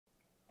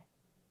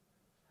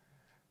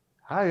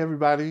Hi,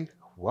 everybody.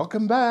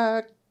 Welcome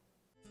back.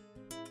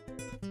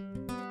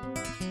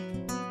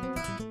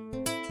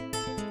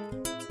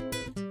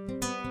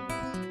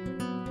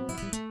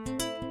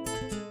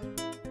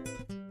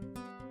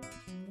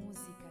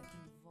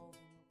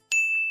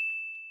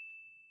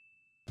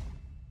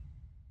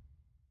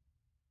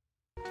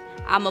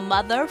 I'm a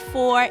mother of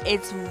 4,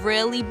 it's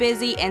really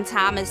busy and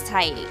time is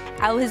tight.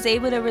 I was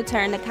able to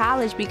return to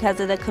college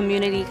because of the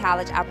Community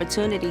College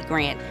Opportunity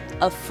Grant,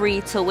 a free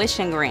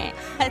tuition grant.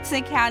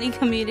 Hudson County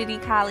Community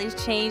College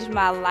changed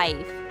my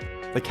life.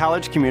 The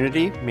college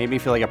community made me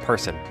feel like a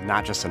person,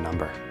 not just a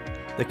number.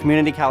 The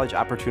Community College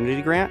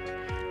Opportunity Grant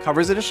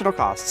covers additional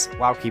costs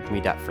while keeping me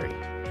debt-free.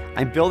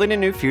 I'm building a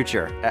new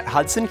future at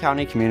Hudson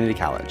County Community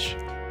College.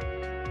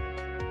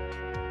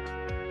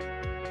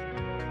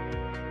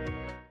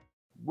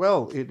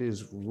 Well, it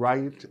is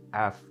right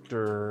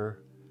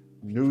after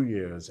New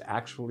Year's.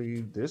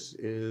 Actually, this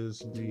is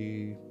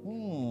the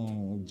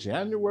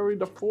January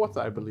the 4th,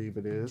 I believe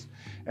it is.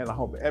 And I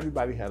hope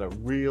everybody had a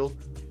real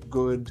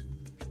good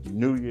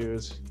New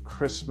Year's,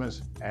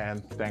 Christmas,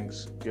 and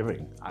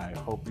Thanksgiving. I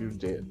hope you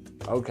did.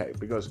 Okay,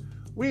 because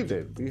we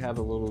did. We had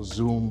a little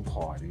Zoom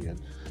party,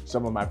 and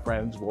some of my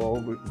friends,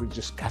 we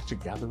just got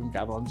together and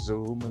got on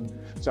Zoom, and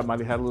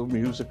somebody had a little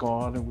music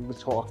on, and we were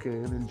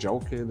talking and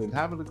joking and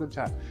having a good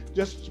time,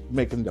 just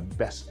making the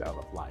best out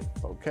of life,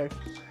 okay?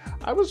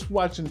 I was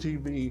watching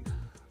TV,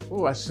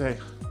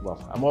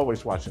 I'm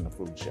always watching the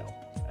food show.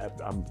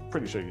 I'm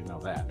pretty sure you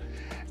know that.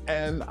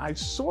 And I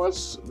saw,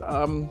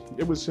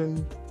 it was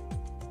in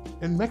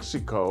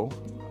Mexico,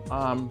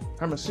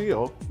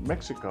 Hermosillo,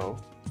 Mexico,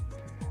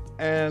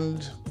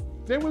 and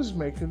they was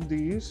making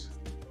these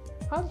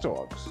hot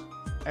dogs.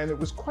 And it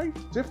was quite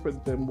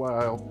different than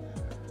while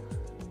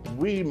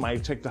we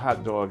might take the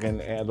hot dog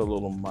and add a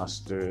little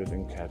mustard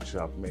and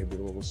ketchup, maybe a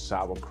little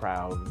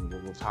sauerkraut and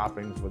little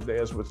toppings, but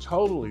theirs was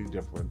totally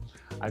different.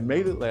 I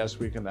made it last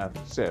week and I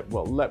said,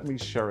 well, let me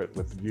share it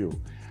with you.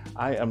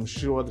 I am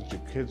sure that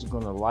your kids are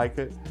gonna like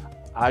it.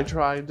 I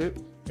tried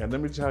it, and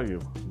let me tell you,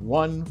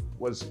 one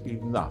was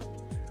enough.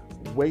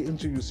 Wait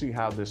until you see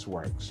how this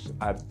works.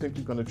 I think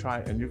you're gonna try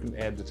it, and you can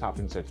add the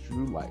toppings that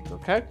you like,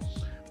 okay?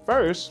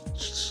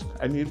 First,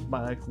 I need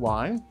my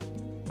wine,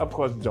 of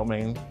course,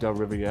 Domaine de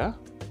Riviere.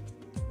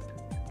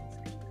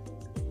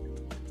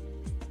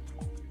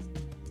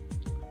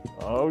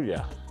 Oh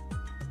yeah.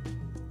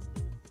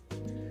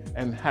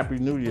 And Happy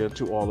New Year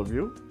to all of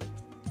you.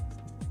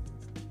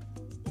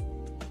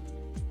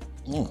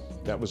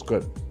 That was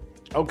good.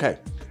 Okay,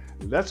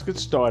 let's get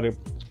started.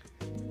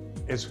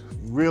 It's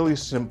really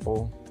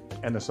simple,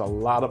 and it's a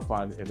lot of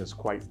fun, and it's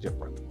quite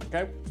different,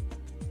 okay?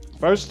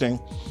 First thing,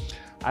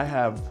 I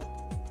have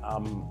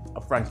a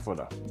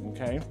Frankfooter,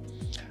 okay?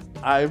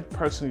 I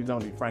personally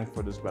don't eat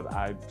Frankfooters, but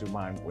I do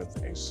mine with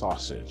a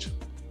sausage.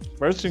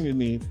 First thing you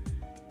need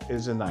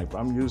is a knife.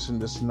 I'm using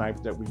this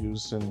knife that we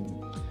use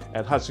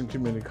at Hudson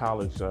Community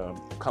College,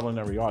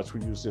 Culinary Arts.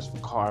 We use this for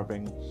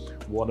carving,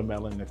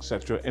 watermelon,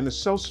 etc. And it's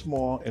so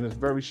small, and it's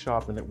very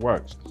sharp, and it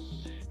works.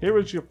 Here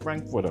is your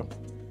Frankfooter.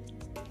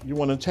 You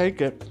want to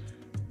take it,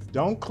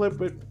 don't clip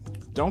it,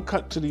 don't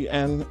cut to the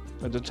end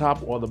at the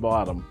top or the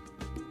bottom.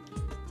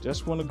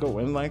 Just want to go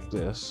in like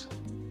this.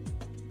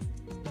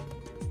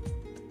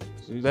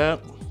 See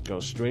that? Go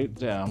straight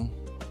down,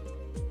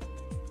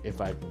 if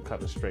I can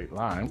cut a straight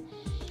line.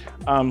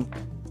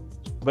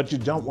 But you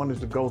don't want it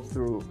to go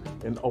through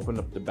and open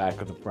up the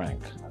back of the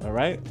Frank, all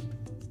right?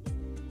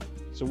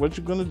 So what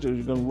you're gonna do,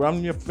 you're gonna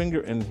run your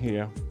finger in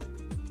here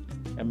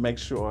and make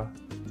sure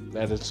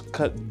that it's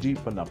cut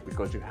deep enough,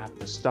 because you have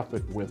to stuff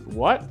it with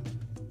what?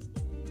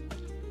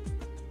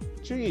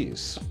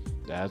 Cheese.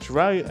 That's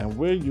right, and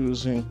we're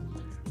using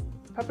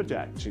pepper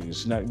jack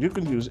cheese. Now, you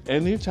can use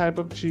any type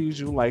of cheese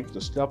you like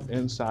to stuff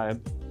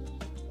inside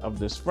of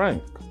this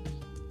Frank.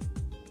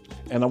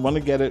 And I want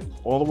to get it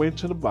all the way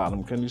to the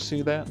bottom. Can you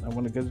see that? I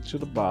want to get it to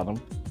the bottom.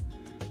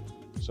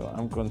 So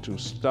I'm going to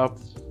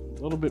stuff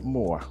a little bit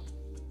more.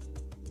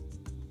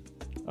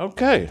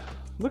 Okay,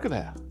 look at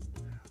that.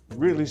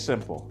 Really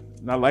simple.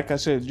 Now, like I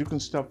said, you can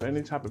stuff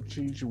any type of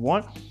cheese you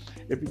want.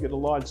 If you get a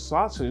large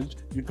sausage,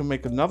 you can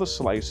make another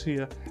slice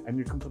here, and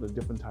you can put a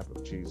different type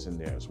of cheese in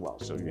there as well.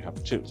 So you have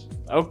to choose.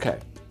 Okay,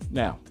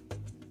 now,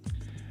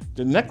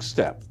 the next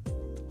step,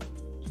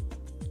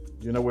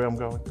 you know where I'm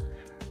going?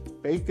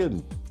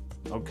 Bacon,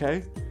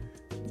 okay?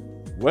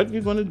 What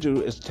you're gonna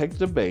do is take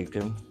the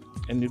bacon,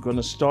 and you're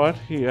gonna start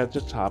here at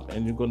the top,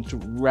 and you're going to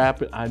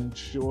wrap it. I'm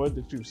sure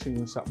that you've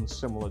seen something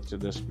similar to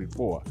this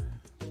before.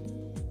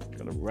 I'm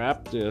gonna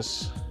wrap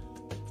this,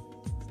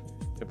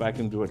 if I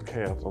can do it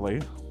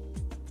carefully,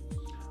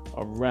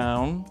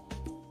 around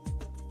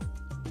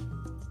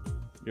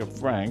your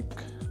Frank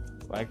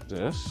like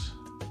this,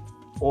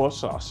 or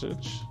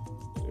sausage.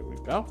 There we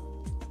go.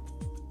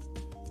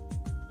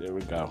 There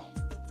we go.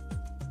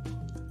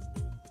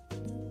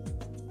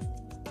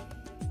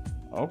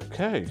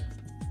 Okay.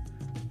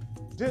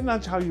 Didn't I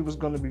tell you it was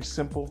going to be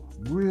simple?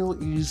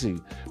 Real easy.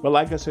 But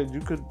like I said,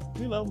 you could,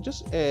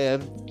 just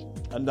add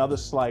another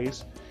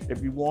slice.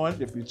 If you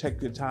want, if you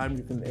take your time,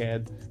 you can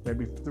add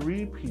maybe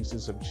 3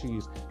 pieces of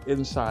cheese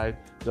inside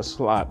the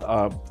slot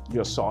of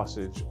your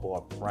sausage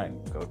or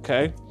frank,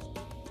 okay?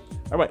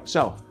 All right,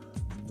 so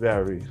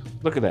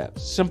look at that,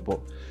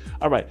 simple.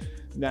 All right,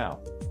 now,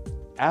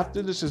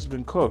 after this has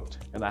been cooked,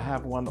 and I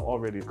have one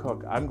already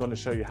cooked, I'm gonna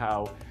show you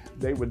how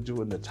they were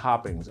doing the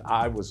toppings.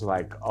 I was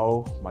like,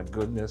 oh my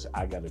goodness,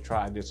 I gotta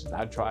try this. And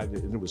I tried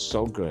it and it was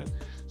so good.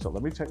 So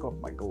let me take off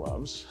my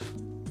gloves.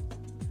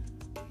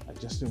 I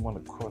just didn't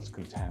want to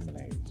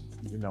cross-contaminate.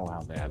 You know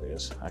how that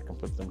is. I can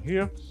put them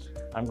here.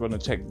 I'm gonna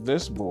take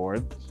this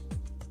board,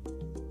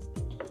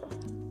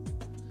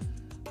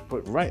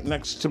 put right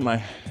next to my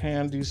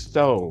handy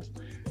stove.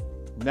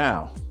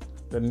 Now,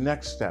 the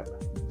next step,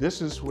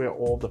 this is where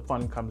all the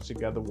fun comes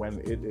together when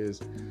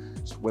it's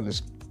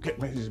getting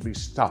ready to be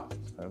stuffed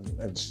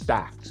and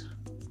stacked.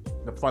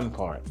 The fun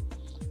part.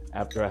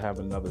 After I have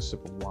another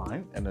sip of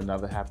wine and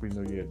another Happy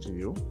New Year to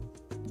you.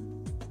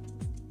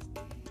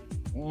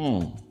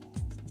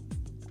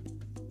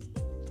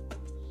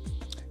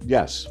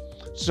 Yes.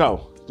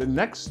 So the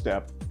next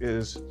step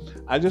is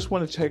I just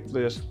want to take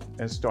this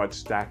and start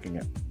stacking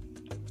it.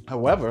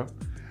 However,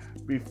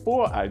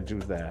 before I do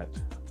that,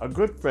 a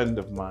good friend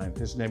of mine,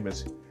 his name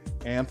is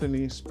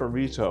Anthony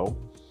Spirito,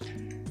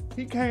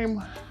 he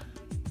came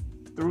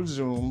through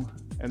Zoom,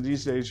 and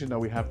these days, you know,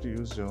 we have to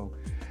use Zoom,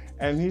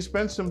 and he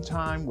spent some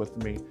time with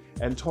me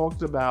and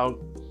talked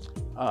about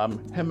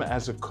him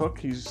as a cook.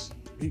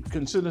 He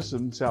considers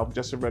himself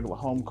just a regular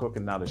home cook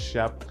and not a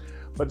chef,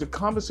 but the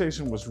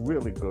conversation was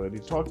really good. He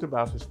talked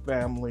about his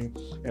family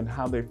and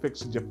how they fix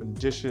different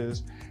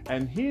dishes,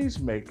 and he's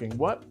making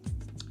what?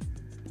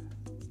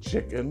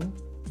 Chicken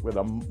with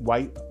a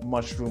white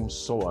mushroom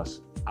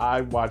sauce.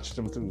 I watched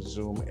him through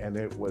Zoom and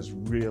it was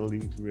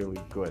really,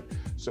 really good.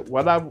 So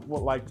what I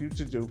would like you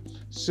to do,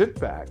 sit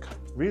back,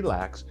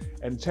 relax,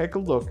 and take a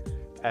look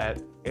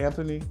at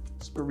Anthony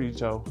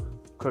Spirito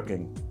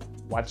cooking.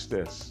 Watch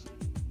this.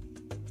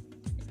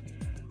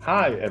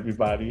 Hi,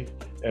 everybody,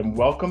 and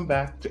welcome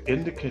back to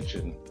In the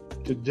Kitchen.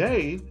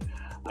 Today,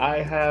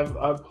 I have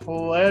a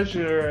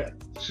pleasure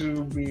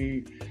to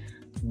be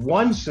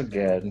once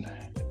again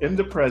in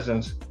the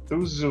presence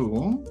through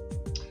Zoom,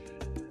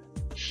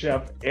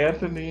 Chef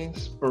Anthony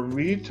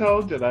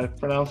Spirito. Did I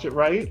pronounce it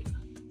right?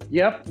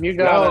 Yep, you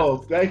got it. Oh,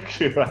 thank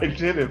you. I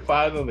did it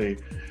finally.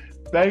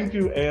 Thank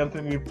you,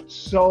 Anthony,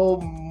 so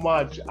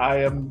much. I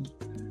am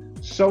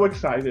so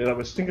excited. I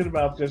was thinking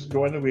about this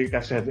during the week.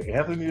 I said,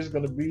 Anthony is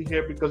going to be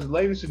here because,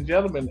 ladies and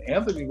gentlemen,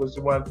 Anthony was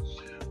the one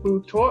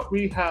who taught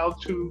me how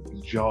to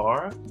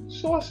jar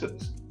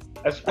sauces,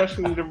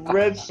 especially the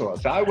red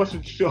sauce. I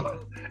wasn't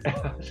sure. And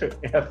I said,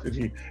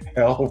 Anthony,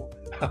 help.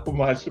 How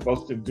am I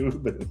supposed to do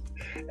this?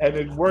 And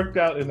it worked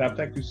out, and I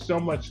thank you so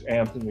much,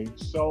 Anthony,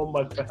 so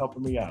much for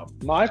helping me out.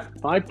 My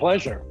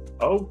pleasure.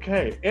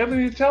 Okay,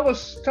 Anthony, tell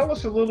us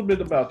a little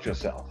bit about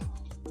yourself.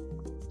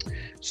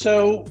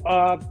 So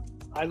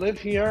I live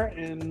here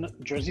in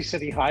Jersey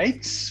City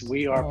Heights.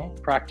 We are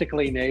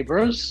practically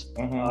neighbors,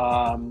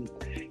 and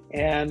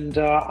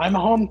I'm a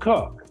home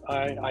cook.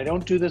 I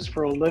don't do this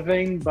for a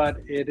living,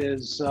 but it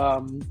is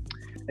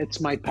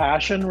it's my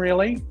passion,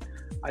 really.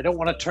 I don't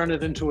want to turn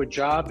it into a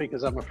job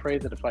because I'm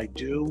afraid that if I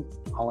do,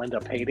 I'll end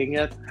up hating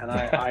it. And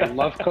I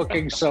love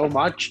cooking so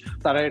much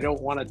that I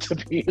don't want it to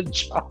be a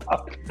job.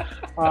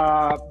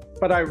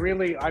 But I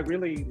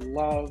really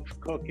love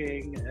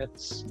cooking.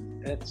 It's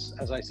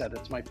as I said,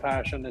 it's my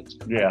passion.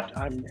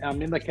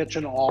 I'm in the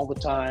kitchen all the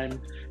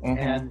time,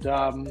 and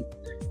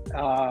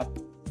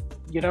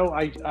you know,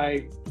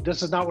 I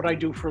this is not what I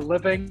do for a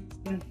living,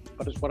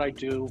 but it's what I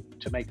do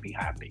to make me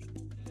happy.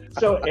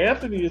 So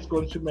Anthony is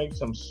going to make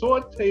some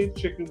sauteed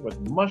chicken with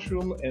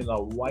mushroom and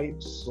a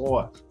white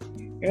sauce.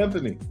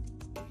 Anthony,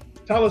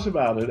 tell us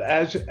about it.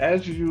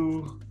 As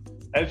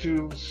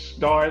you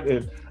start,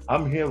 and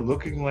I'm here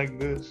looking like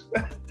this,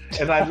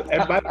 and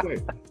by the way,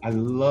 I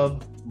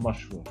love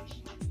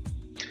mushrooms.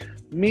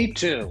 Me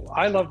too.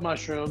 I love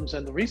mushrooms,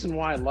 and the reason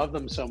why I love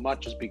them so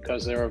much is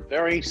because they're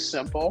very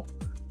simple,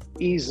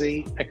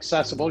 easy,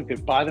 accessible. You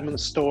can buy them in the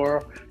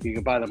store, you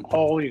can buy them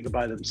whole, you can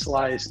buy them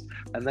sliced,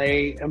 and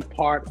they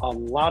impart a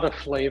lot of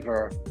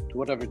flavor to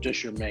whatever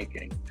dish you're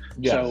making.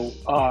 Yes.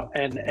 So,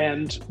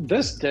 and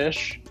this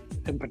dish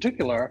in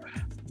particular,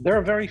 there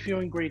are very few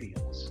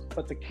ingredients,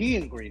 but the key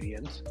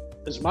ingredient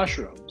is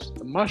mushrooms.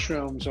 The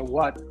mushrooms are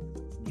what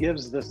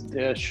gives this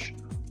dish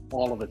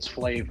all of its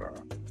flavor.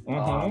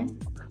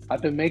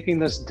 I've been making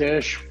this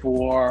dish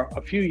for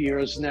a few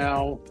years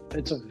now.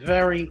 It's a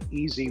very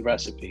easy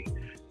recipe.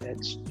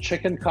 It's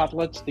chicken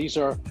cutlets. These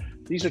are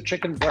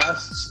chicken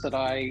breasts that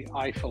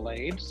I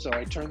filleted. So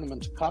I turn them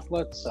into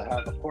cutlets. I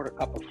have a quarter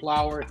cup of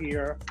flour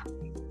here.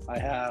 I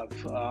have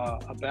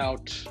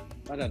about,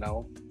 I don't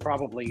know,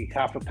 probably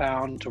half a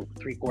pound to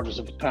 3/4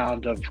 of a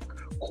pound of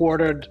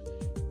quartered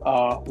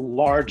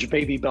large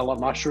baby bella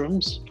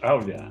mushrooms.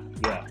 Oh yeah.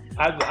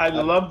 I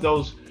love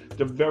those,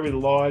 the very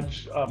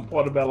large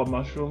portobello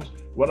mushrooms.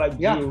 What I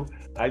do,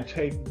 I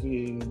take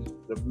the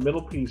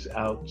middle piece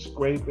out,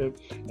 scrape it,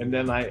 and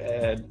then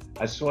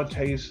I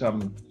saute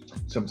some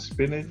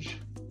spinach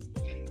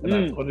and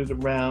I put it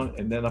around,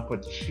 and then I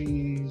put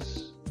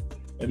cheese,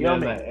 and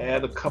then I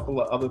add a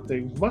couple of other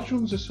things.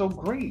 Mushrooms are so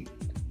great.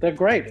 They're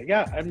great.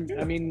 Yeah.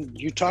 I mean,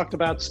 you talked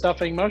about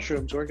stuffing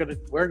mushrooms.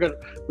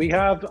 We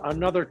have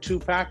another 2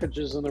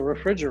 packages in the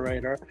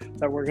refrigerator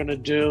that we're going to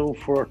do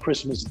for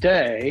Christmas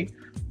Day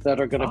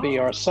that are going to be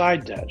our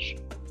side dish.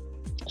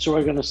 So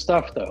we're going to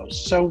stuff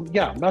those. So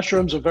yeah,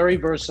 mushrooms are very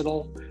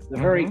versatile.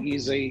 They're very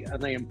easy,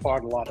 and they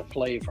impart a lot of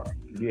flavor.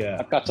 Yeah.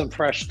 I've got some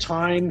fresh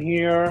thyme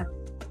here.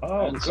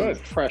 And good.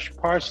 some fresh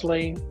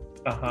parsley.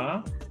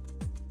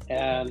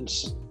 And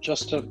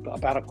just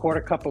about a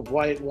 1/4 cup of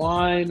white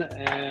wine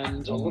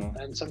and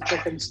some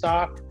chicken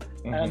stock,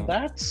 and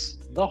that's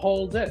the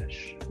whole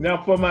dish.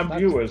 Now, for my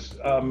viewers,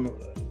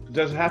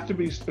 does it have to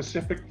be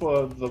specific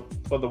for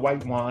the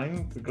white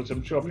wine? Because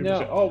I'm sure people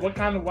say, "Oh, what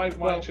kind of white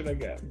wine should I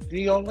get?"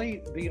 The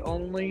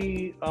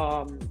only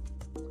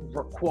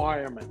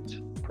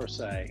requirement per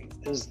se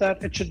is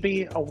that it should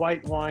be a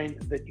white wine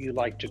that you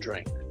like to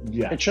drink.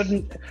 Yeah. It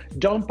shouldn't.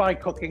 Don't buy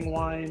cooking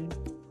wine.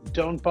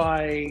 Don't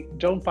buy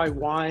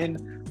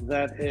wine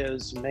that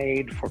is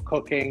made for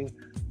cooking.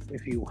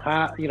 If you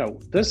have,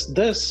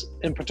 this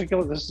in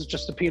particular, this is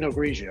just a Pinot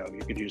Grigio.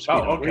 You could use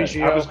Pinot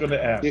Grigio. I was going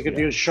to ask. You could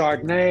use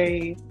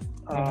Chardonnay.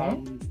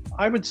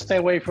 I would stay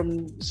away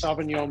from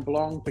Sauvignon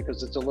Blanc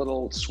because it's a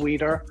little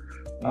sweeter.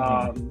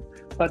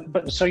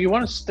 But so you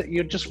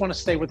just want to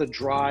stay with a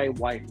dry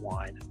white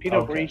wine.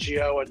 Pinot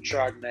Grigio and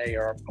Chardonnay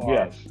are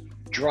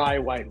dry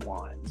white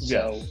wines.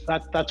 So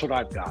that's what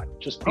I've got.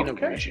 Just Pinot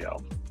Grigio.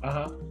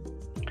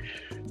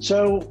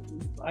 So,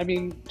 I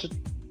mean,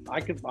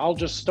 I'll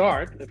just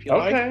start if you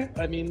like.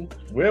 I mean,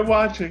 we're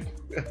watching.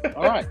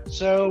 All right.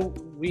 So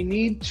we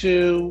need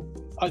to.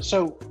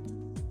 So,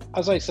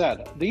 as I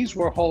said, these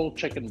were whole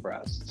chicken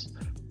breasts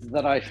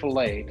that I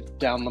filleted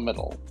down the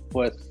middle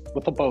with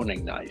a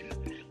boning knife,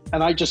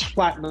 and I just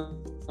flattened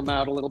them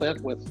out a little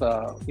bit with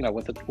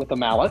a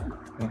mallet.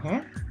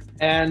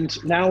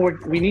 And now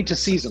we need to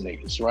season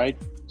these, right?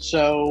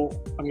 So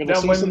I'm going to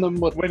season them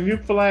with. When you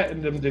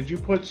flattened them, did you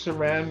put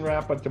Saran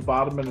wrap at the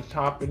bottom and the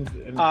top? And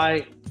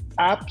I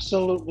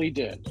absolutely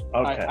did.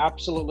 Okay. I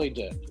absolutely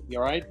did.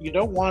 You're right. You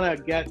don't want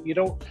to get. You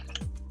don't.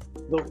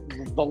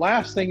 The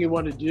last thing you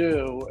want to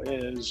do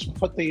is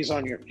put these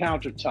on your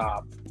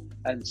countertop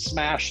and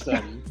smash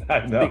them.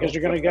 I know. Because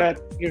you're gonna get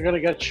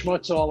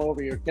schmutz all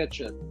over your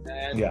kitchen.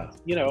 And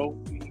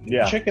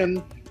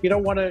chicken. You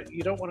don't want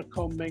to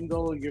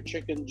commingle your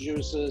chicken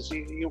juices.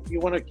 You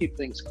want to keep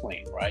things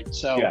clean, right?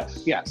 So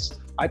yes,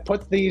 I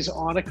put these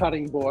on a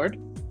cutting board,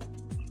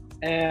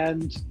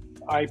 and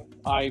I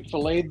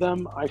filleted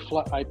them. I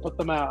put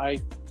them out. I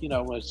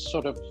was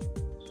sort of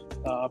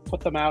put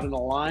them out in a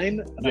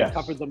line, and I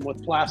covered them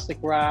with plastic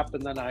wrap,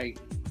 and then I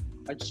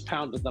just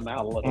pounded them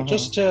out a little,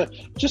 just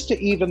to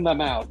even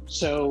them out.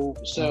 So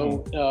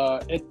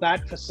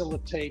that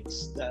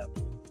facilitates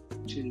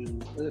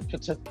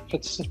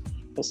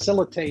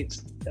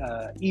facilitates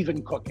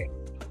even cooking.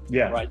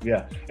 And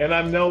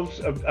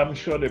I'm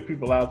sure there are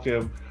people out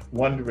there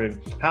wondering,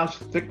 how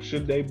thick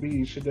should they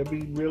be? Should they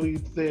be really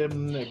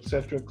thin,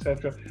 etc.,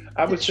 etc.?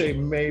 I would say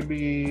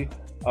maybe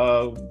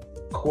a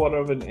 1/4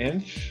 of an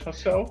inch or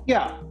so.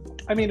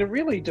 I mean, it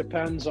really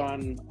depends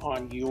on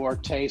your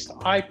taste.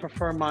 I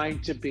prefer mine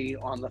to be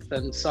on the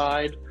thin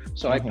side,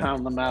 so I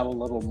pound them out a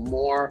little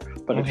more.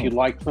 But if you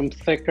like them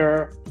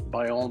thicker,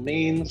 by all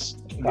means,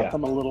 cut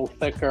them a little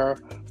thicker.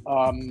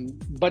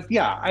 But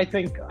I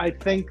think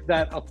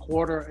that a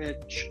 1/4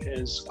 inch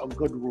is a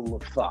good rule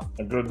of thumb.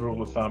 A good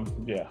rule of thumb.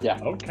 Yeah.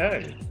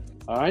 Okay.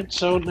 All right.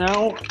 So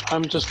now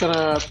I'm just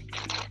gonna,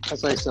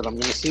 as I said, I'm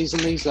gonna season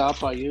these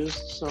up. I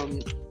used some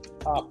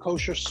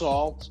kosher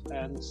salt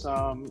and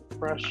some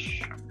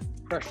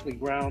freshly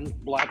ground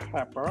black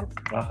pepper.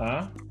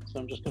 So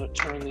I'm just gonna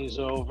turn these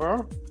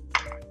over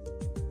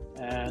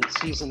and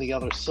season the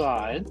other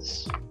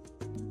sides.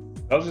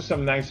 Those are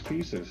some nice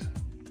pieces.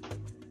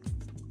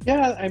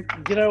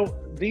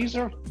 These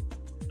are,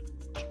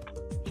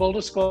 full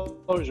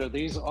disclosure,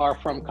 these are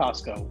from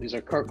Costco. These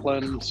are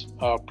Kirkland's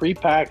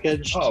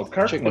prepackaged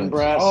chicken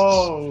breasts.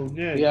 Oh,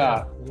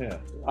 yeah.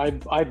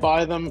 I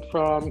buy them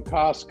from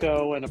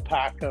Costco in a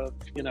pack of,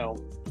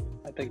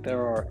 I think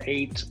there are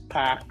 8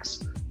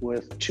 packs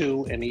with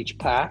 2 in each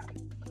pack.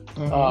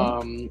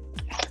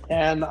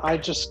 And I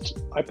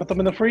put them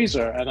in the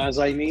freezer, and as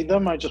I need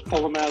them, I just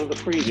pull them out of the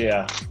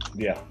freezer.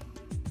 Yeah.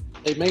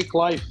 They make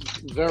life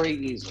very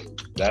easy.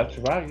 That's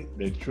right.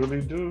 They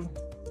truly do.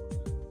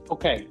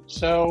 Okay,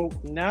 so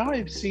now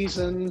I've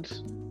seasoned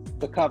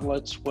the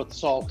cutlets with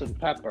salt and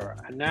pepper.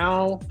 And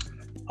now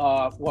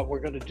what we're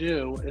going to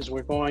do is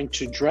we're going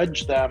to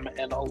dredge them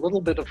in a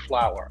little bit of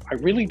flour. I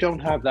really don't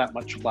have that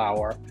much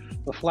flour.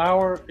 The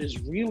flour is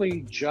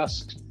really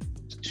just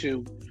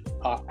to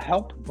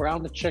help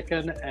brown the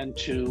chicken and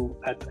to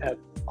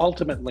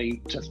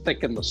ultimately to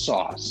thicken the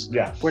sauce.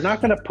 Yes. We're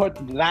not going to put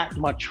that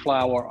much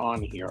flour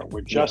on here.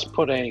 We're just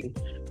putting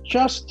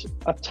just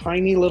a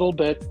tiny little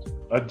bit.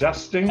 A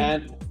dusting?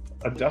 And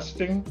a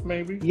dusting,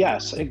 maybe?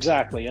 Yes,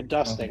 exactly, a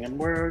dusting. And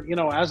we're,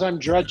 as I'm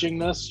dredging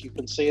this, you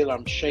can see that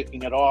I'm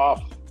shaking it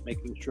off,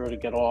 making sure to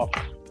get off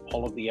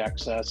all of the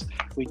excess.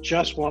 We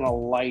just want a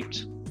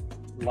light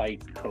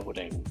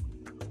coating.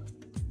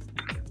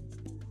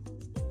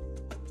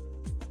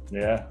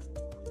 Yeah.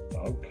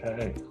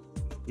 Okay.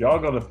 Y'all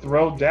gonna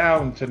throw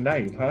down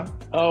tonight, huh?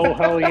 Oh,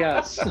 hell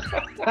yes.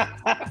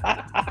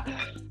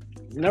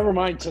 Never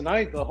mind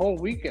tonight, the whole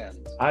weekend.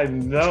 I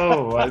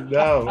know.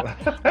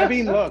 I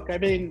mean, look,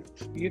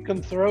 you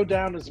can throw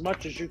down as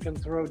much as you can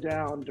throw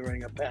down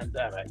during a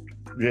pandemic.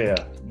 Yeah.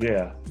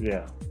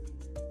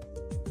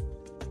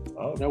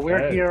 Okay. Now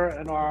we're here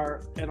in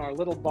our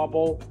little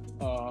bubble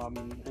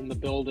in the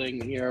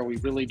building here. We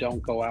really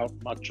don't go out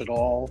much at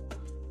all,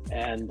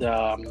 and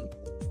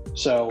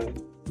so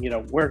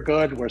we're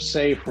good, we're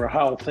safe, we're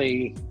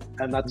healthy,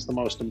 and that's the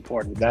most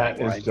important thing. That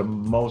is right? the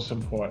most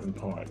important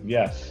part.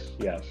 Yes.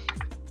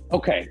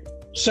 Okay,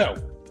 so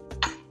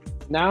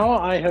now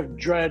I have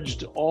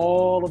dredged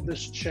all of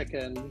this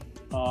chicken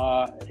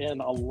in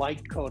a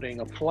light coating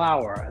of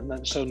flour, and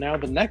then so now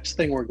the next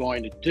thing we're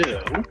going to do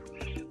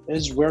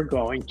is we're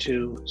going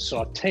to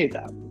saute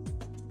them.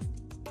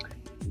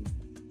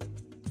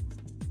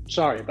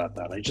 Sorry about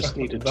that. I just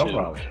needed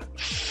to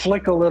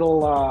flick a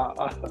little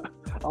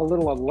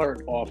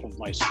alert off of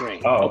my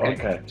screen. Oh,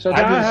 okay. So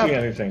I didn't see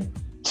anything.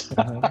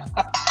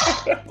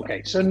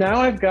 Okay, so now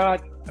I've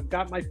got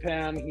my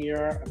pan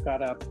here. I've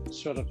got a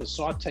sort of a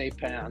saute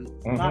pan.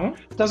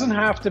 Doesn't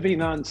have to be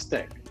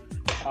non-stick.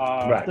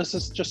 Right. This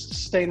is just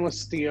stainless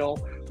steel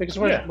because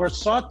we're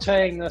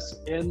sauteing this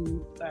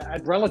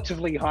at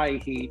relatively high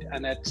heat,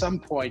 and at some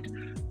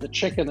point the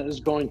chicken is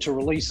going to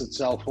release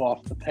itself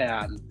off the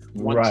pan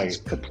once it's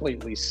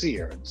completely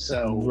seared.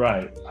 So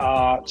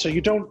so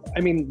you don't.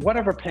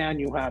 Whatever pan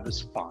you have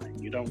is fine.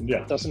 You don't.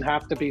 It doesn't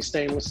have to be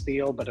stainless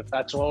steel, but if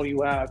that's all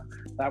you have,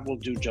 that will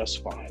do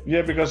just fine.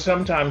 Yeah, because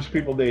sometimes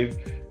people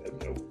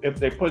if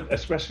they put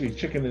especially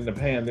chicken in the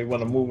pan, they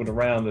want to move it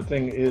around. The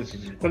thing is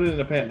put it in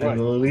the pan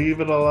and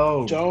leave it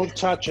alone. Don't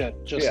touch it.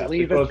 Just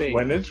leave it be.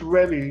 When it's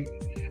ready,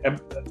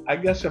 and I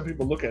guess some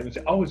people look at it and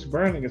say, "Oh, it's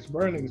burning, it's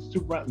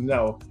too bright."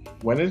 No,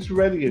 when it's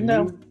ready and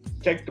you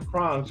take the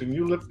prongs and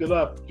you lift it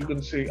up, you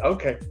can see,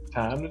 okay,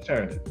 time to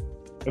turn it.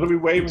 It'll be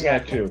waving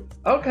at you.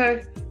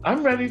 Okay,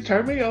 I'm ready.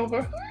 Turn me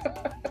over.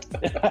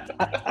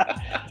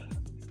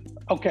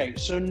 Okay,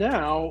 so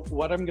now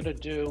what I'm going to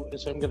do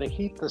is I'm going to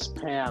heat this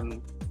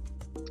pan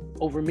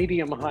over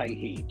medium-high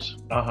heat.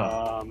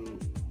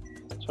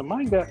 So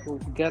mine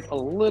get a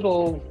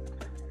little,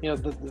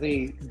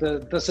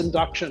 this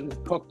induction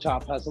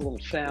cooktop has a little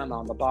fan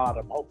on the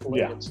bottom.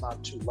 Hopefully it's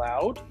not too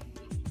loud.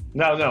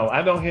 No,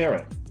 I don't hear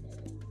it.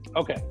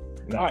 Okay.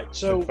 No, all right.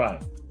 So it's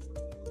fine.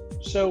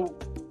 So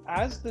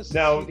as this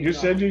now you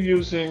said you're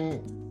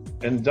using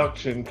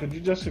induction. Could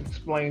you just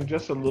explain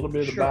just a little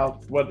bit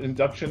about what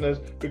induction is?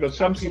 Because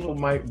some people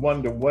might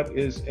wonder, what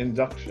is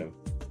induction?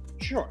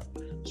 Sure.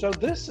 So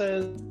this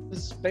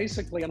is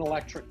basically an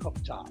electric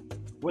cooktop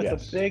with a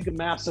big,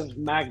 massive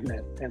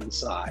magnet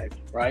inside,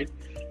 right?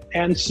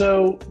 And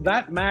so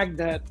that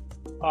magnet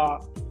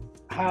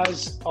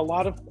has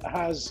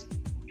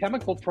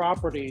chemical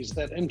properties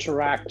that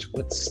interact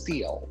with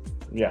steel.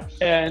 Yes.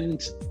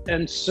 And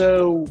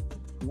so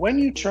when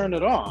you turn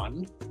it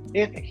on,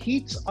 it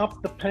heats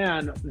up the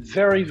pan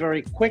very,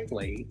 very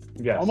quickly,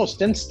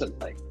 almost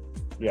instantly.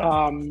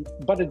 Yeah.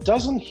 But it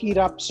doesn't heat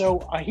up.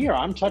 So here,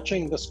 I'm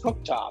touching this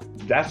cooktop.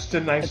 That's the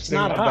nice thing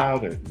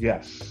about it.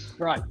 Yes.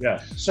 Right.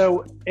 Yes.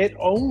 So it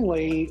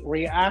only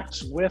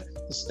reacts with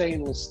the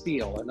stainless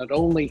steel, and it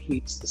only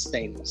heats the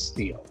stainless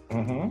steel.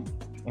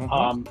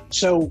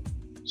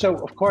 So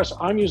of course,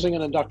 I'm using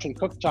an induction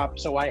cooktop,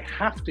 so I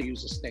have to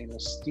use a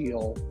stainless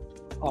steel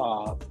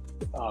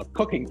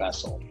cooking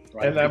vessel.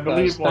 Right? And I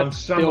believe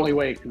that's the only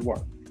way it can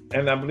work.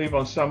 And I believe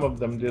on some of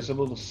them, there's a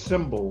little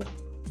symbol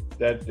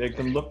that they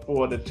can look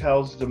for that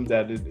tells them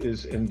that it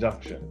is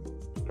induction.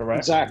 Correct?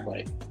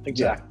 Exactly.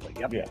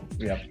 Yeah.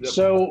 Yep.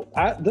 So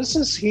this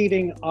is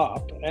heating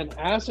up, and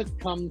as it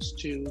comes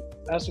to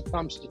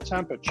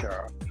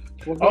temperature,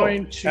 we're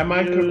going to. Am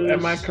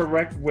I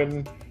correct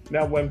when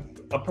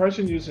a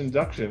person uses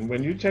induction,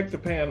 when you take the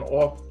pan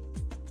off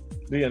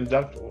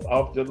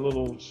off the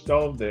little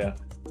stove there,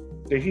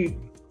 the heat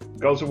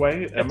goes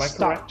away? Am I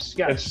correct?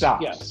 Yes. It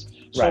stops. Yes.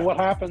 So what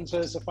happens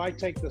is, if I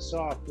take this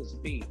off, this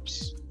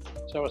beeps.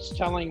 So it's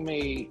telling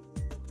me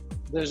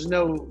there's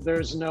no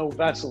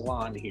vessel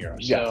on here.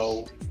 Yes.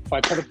 So if I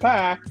put it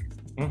back,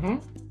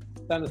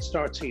 then it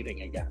starts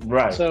heating again.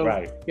 Right. So,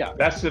 right. Yeah.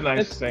 That's the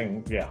nice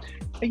thing. Yeah.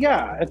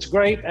 Yeah, it's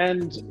great.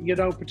 And,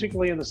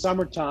 particularly in the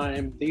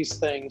summertime, these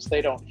things,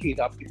 they don't heat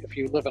up. If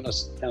you live in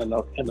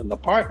an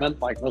apartment,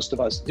 like most of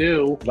us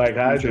do, like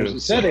I do, Jersey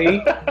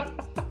City,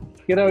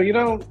 you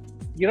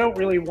don't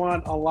really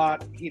want a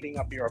lot heating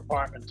up your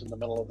apartment in the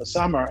middle of the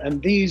summer. And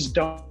these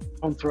don't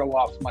throw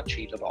off much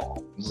heat at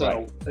all.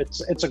 So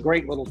it's a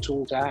great little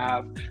tool to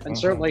have. And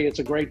certainly it's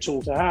a great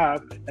tool to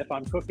have if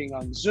I'm cooking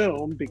on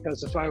Zoom,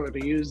 because if I were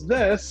to use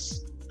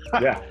this,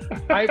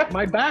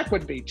 my back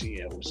would be to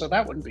you, so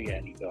that wouldn't be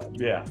any good.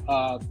 Yeah.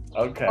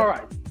 Okay. All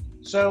right.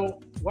 So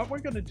what we're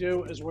going to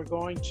do is we're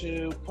going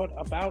to put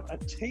about a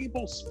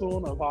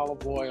tablespoon of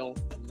olive oil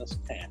in this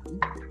pan,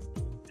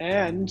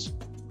 And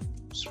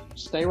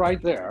stay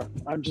right there.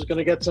 I'm just going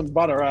to get some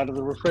butter out of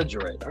the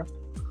refrigerator.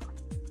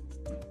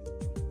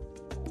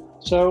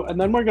 So, and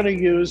then we're going to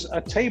use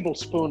a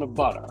tablespoon of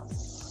butter.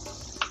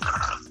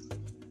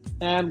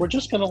 And we're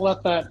just going to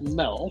let that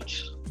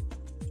melt.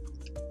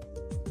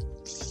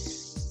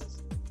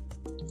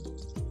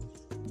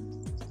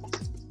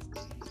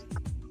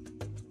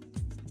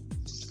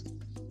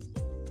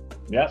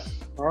 Yes.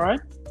 All right.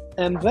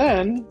 And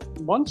then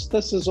once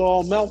this is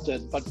all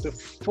melted, but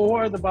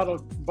before the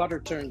butter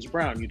turns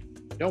brown, you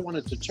don't want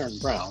it to turn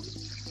brown.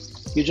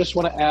 You just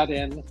want to add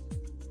in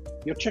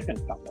your chicken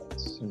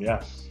cutlets.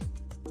 Yes.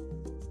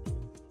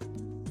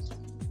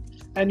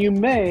 And you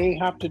may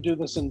have to do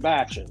this in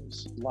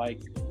batches.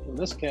 Like in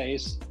this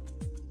case,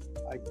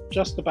 I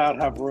just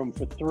about have room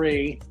for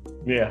 3.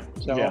 Yeah.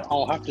 So yeah.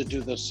 I'll have to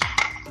do this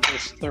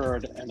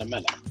third in a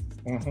minute.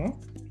 Mm-hmm.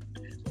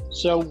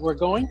 So we're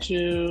going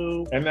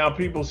to... And now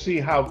people see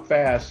how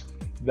fast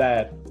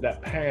that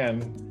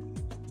pan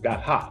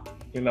got hot.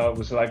 You know, it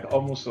was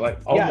almost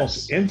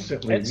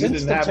instantly. It's you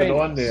didn't have it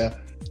on instantaneous.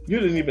 there.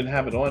 You didn't even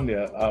have it on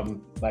there,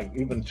 like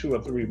even 2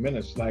 or 3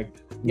 minutes, like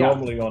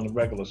normally on the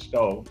regular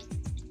stove.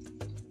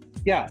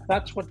 Yeah,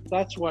 that's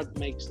what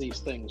makes these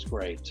things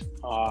great.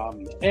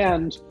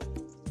 And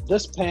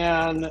this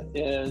pan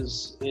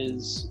is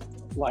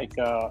like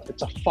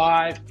it's a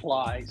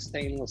 5-ply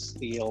stainless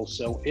steel,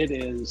 so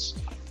it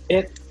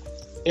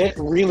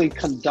really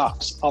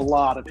conducts a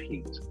lot of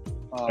heat.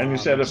 And you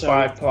said a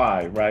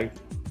 5-ply, right?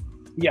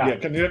 Yeah.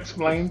 Can you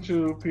explain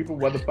to people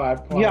what a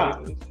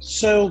 5-ply is?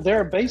 So there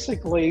are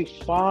basically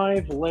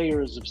 5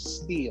 layers of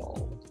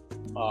steel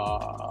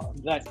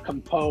that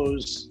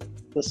compose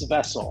this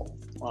vessel.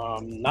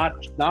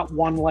 Not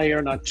 1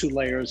 layer, not 2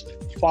 layers,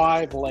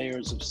 5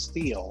 layers of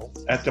steel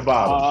At the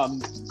bottom.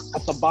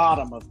 At the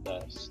bottom of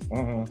this.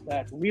 Mm-hmm.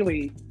 That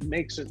really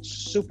makes it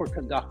super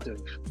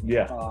conductive.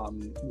 Yeah.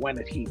 When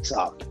it heats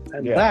up,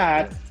 and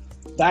Yeah.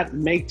 that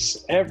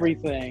makes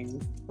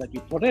everything that you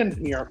put in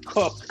here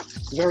cook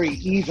very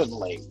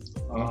evenly.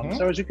 Mm-hmm.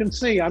 So as you can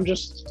see, I'm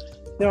just,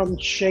 I'm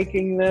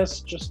shaking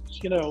this, just,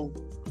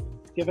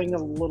 giving a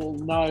little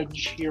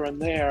nudge here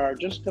and there,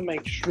 just to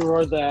make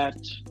sure that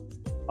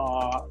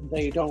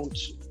they don't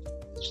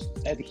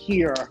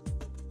adhere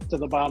to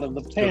the bottom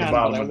of the pan,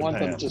 but I want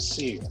them to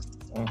sear.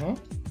 Mm-hmm.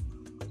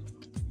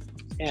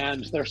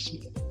 And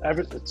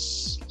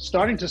it's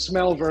starting to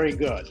smell very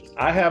good.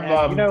 I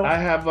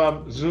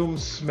have Zoom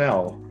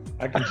smell.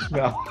 I can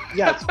smell.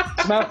 Yes,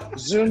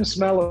 Zoom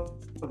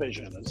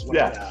smell-o-vision is what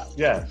I have.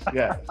 Yes.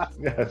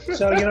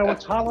 So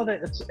it's holiday.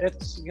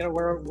 It's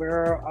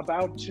we're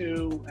about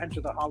to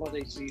enter the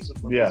holiday season.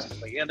 We're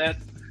basically in it,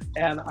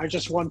 and I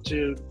just want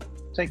to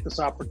take this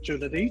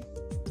opportunity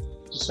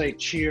to say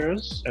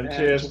cheers and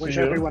cheers to wish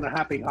to you. everyone a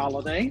happy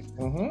holiday,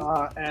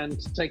 Mm-hmm.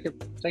 and take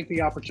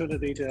the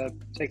opportunity to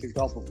take a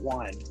gulp of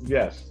wine.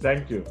 Yes,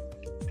 thank you.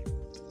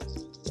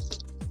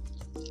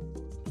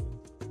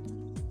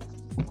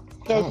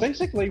 So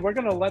basically, we're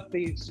gonna let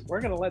these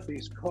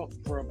cook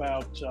for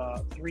about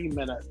 3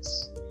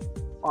 minutes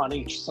on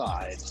each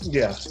side.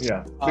 Yeah,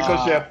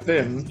 because they're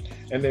thin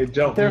and they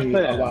don't need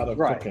a lot of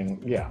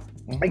cooking. Yeah.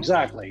 Mm-hmm.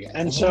 Exactly.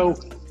 And so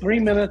 3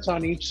 minutes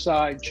on each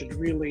side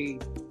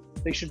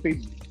they should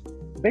be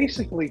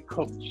basically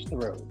cooked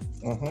through.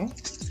 Mm-hmm.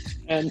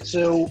 And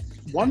so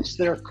once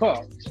they're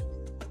cooked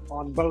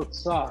on both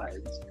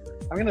sides,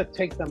 I'm going to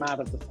take them out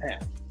of the pan.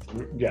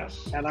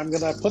 Yes. And I'm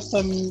going to put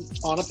them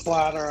on a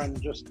platter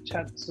and just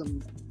tent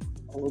some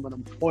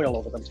aluminum foil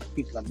over them to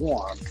keep them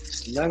warm.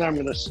 And then I'm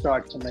going to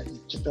start to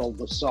build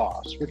the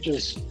sauce, which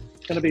is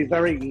going to be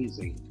very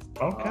easy.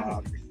 Okay.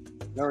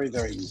 Very,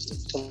 very easy.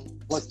 So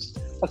let's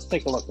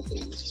take a look at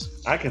these.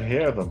 I can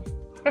hear them.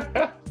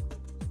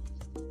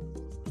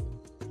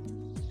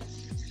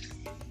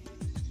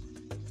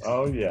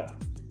 Oh yeah.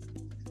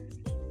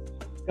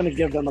 I'm going to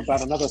give them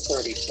about another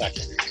 30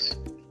 seconds.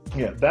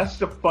 Yeah, that's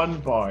the fun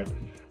part.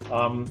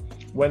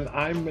 When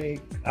I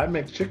make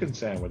chicken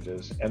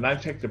sandwiches, and I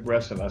take the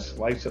breast and I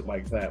slice it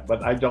like that,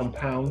 but I don't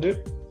pound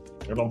it.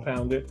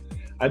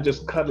 I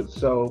just cut it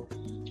so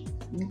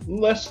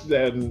less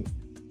than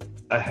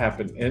a half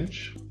an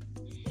inch,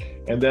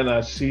 and then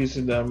I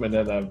season them, and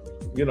then I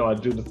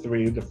do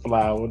the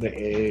flour, the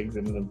egg,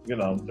 and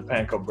the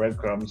panko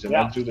breadcrumbs, and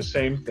I do the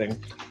same thing.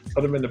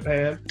 Put them in the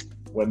pan.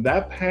 When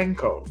that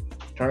panko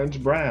turns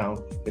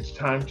brown, it's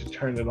time to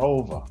turn it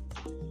over.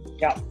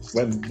 Yeah.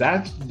 When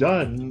that's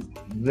done,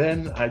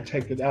 then I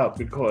take it out,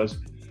 because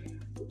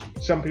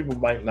some people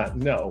might not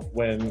know,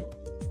 when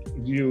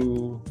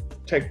you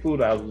take food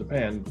out of the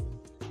pan,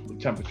 the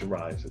temperature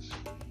rises.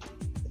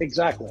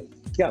 Exactly.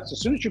 Yes,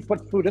 as soon as you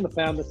put food in the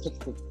pan, the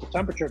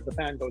temperature of the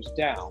pan goes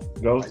down.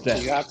 Down. So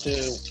you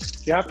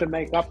have to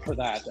make up for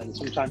that, and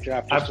sometimes you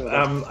have to.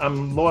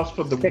 I'm lost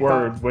for the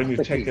word up when you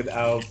the take heat. it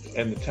out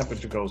and the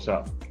temperature goes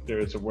up. There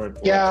is a word for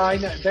it. Yeah, I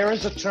know. There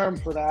is a term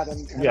for that,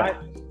 and Yeah.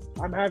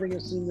 I'm having a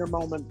senior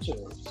moment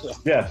too. So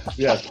Yes.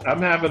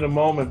 I'm having a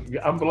moment.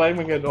 I'm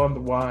blaming it on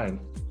the wine.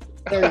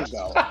 there you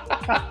go.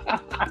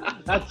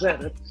 That's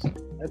it.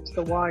 It's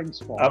the wine's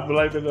fault. I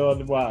blame it on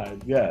the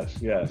wine. Yes.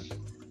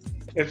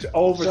 It's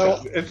over.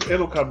 So,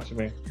 it'll come to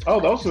me. Oh,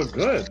 those are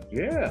good.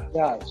 Yeah.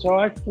 Yeah, so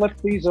I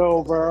flipped these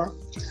over,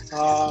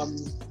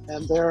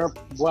 and they're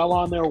well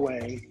on their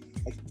way.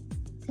 I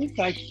think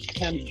I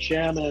can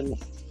jam in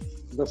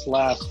this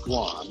last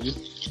one.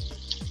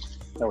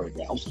 There we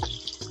go.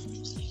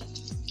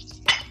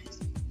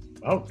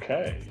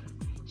 Okay.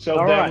 So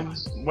All then,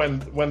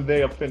 right. when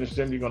they are finished,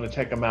 then you're going to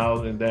take them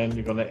out, and then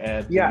you're going to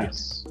add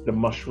the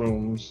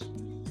mushrooms.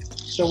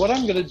 So what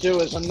I'm going to do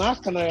is I'm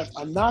not going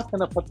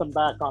to put them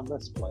back on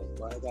this plate,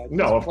 right?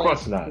 No, of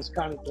course not. It's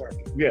kind of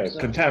dirty. Yeah, so,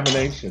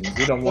 contamination.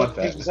 We don't want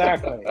that.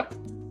 Exactly.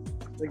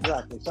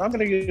 Exactly. So I'm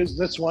going to use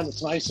this one.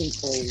 It's nice and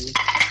clean,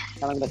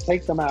 and I'm going to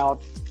take them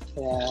out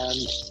and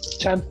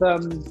tent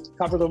them,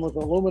 cover them with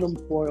aluminum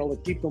foil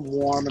to keep them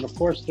warm, and of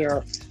course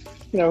they're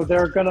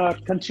going to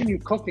continue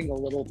cooking a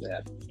little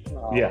bit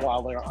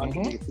while they're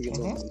underneath the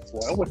aluminum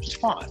foil, which is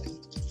fine.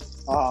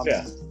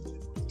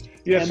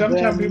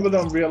 Sometimes people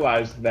don't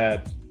realize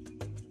that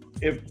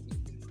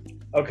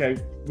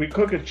we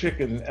cook a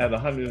chicken at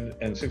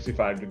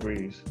 165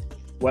 degrees.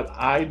 What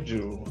I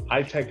do,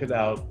 I take it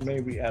out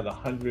maybe at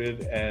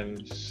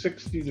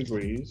 160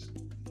 degrees,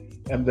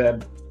 and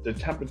then the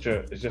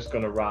temperature is just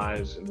going to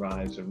rise and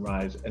rise and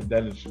rise, and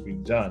then it should be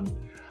done.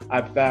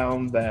 I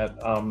found that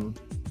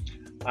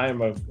I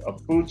am a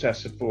food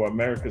tester for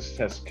America's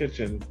Test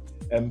Kitchen,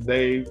 and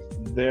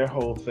their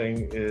whole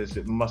thing is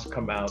it must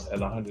come out at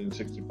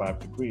 165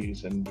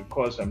 degrees. And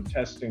because I'm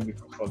testing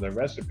for their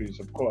recipes,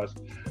 of course,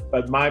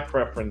 but my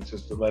preference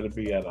is to let it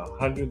be at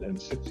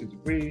 160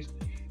 degrees.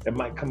 It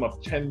might come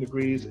up 10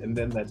 degrees, and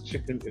then that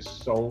chicken is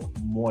so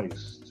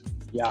moist.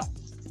 Yeah.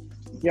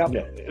 Yep.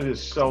 Yeah, it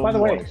is so moist. By the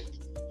way,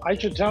 I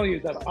should tell you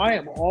that I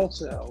am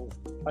also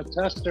a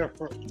tester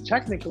for,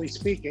 technically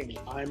speaking,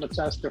 I'm a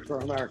tester for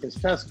America's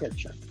Test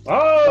Kitchen.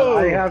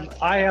 Oh! But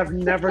I have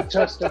never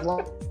tested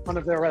one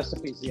of their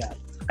recipes yet.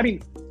 I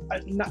mean,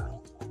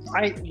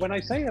 when I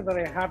say that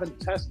I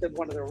haven't tested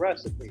one of their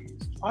recipes,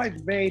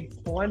 I've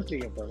made plenty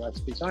of their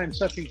recipes. I am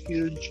such a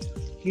huge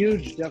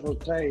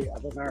devotee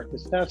of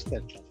America's Test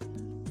Kitchen.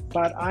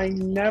 But I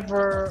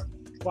never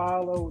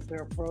follow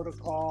their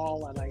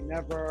protocol, and I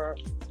never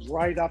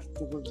write up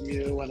the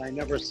review, and I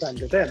never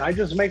send it in. I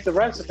just make the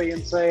recipe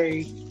and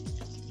say,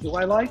 do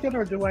I like it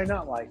or do I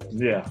not like it?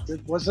 Yeah.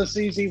 Was this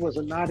easy? Was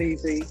it not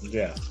easy?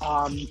 Yeah.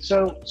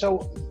 So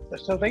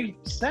they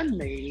send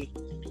me,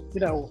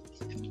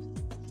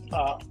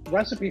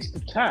 recipes to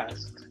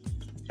test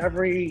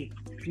every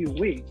few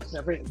weeks,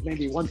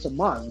 maybe once a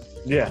month.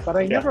 Yeah. But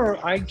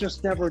I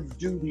just never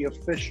do the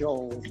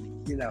official,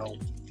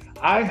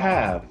 I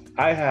have.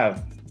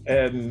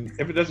 And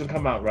if it doesn't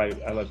come out right,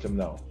 I let them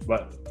know.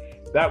 But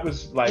that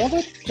was like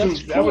cool,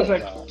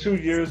 2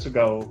 years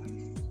ago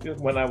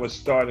when I was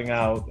starting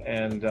out,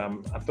 and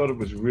I thought it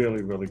was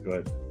really, really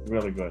good,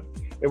 really good.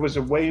 It was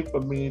a way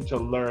for me to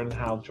learn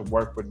how to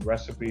work with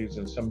recipes,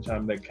 and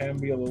sometimes they can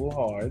be a little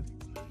hard.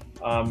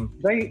 I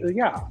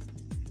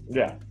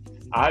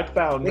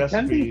found it recipes.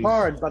 Can be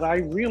hard, but I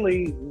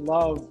really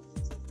love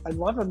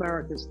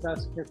America's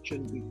Test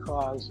Kitchen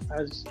because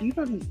as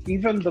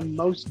even the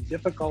most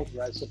difficult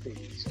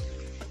recipes,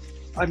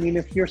 I mean,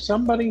 if you're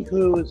somebody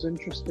who is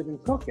interested in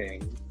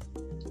cooking,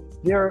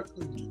 they're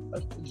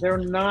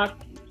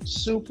not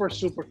super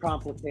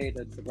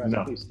complicated, the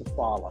recipes to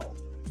follow.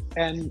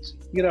 And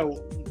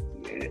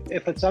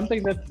if it's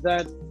something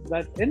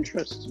that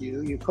interests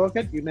you, you cook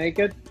it, you make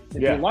it.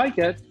 If you like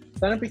it,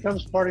 then it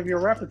becomes part of your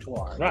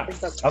repertoire. Right. I think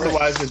that's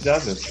Otherwise, great. it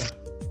doesn't.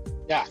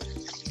 Yeah.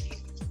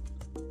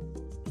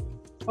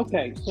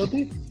 Okay, so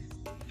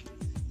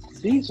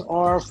these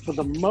are, for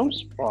the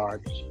most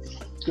part,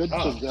 good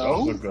to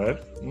go. Those are good.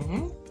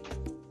 Mm-hmm.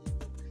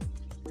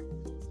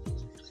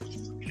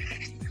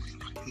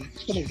 I'm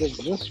just going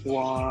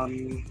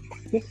to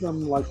give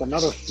them like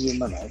another few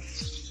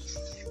minutes.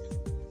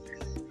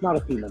 Not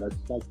a few minutes,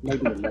 like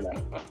maybe a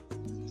minute.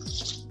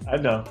 I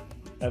know.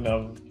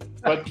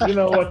 But you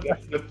know what?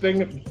 The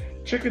thing,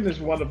 chicken is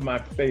one of my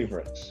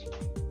favorites.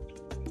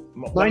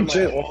 Mine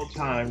too.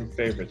 All-time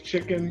favorite.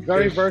 Chicken,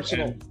 very fish,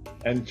 versatile,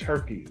 and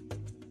turkey.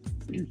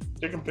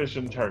 Chicken, fish,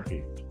 and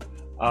turkey.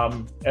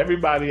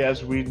 Everybody,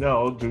 as we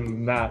know, do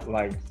not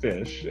like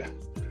fish,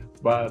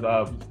 but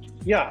I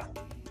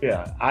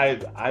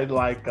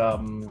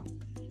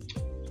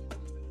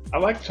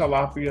like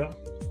tilapia.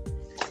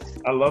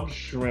 I love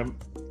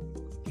shrimp,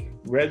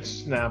 red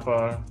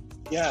snapper.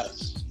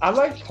 Yes. I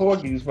like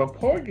porgies, but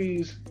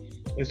porgies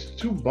is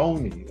too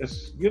bony.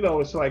 It's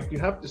it's like you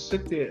have to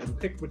sit there and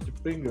pick with your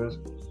fingers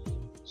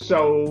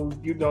so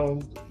you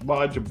don't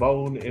lodge a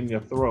bone in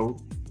your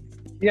throat.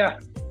 Yeah,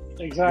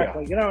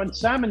 exactly. Yeah. And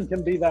salmon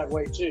can be that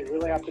way too. You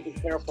really have to be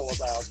careful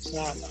about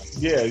salmon.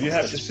 Yeah, you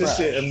have to sit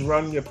there and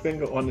run your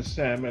finger on the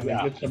salmon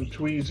and get some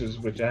tweezers,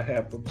 which I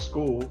have from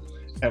school,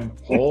 and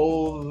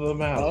pull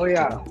them out. Oh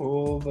yeah.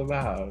 Pull them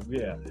out.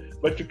 Yeah.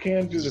 But you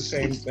can do the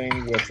same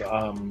thing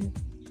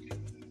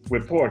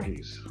with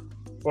porgies.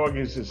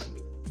 Porgies is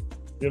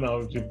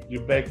you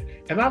bake,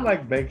 and I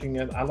like baking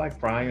it. I like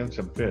frying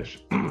some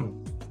fish.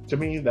 To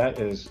me, that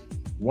is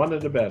one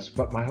of the best.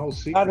 But my whole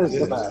secret That is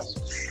the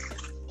best.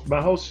 My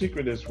whole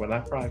secret is when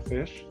I fry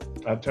fish,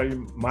 I'll tell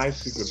you my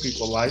secret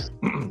people like,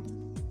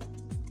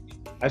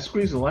 I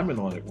squeeze a lemon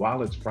on it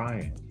while it's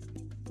frying.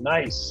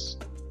 Nice.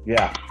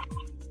 Yeah.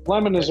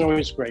 Lemon is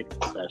always great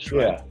for fish,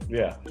 right?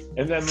 Yeah.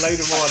 And then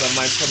later on, I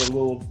might put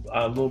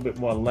a little bit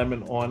more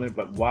lemon on it,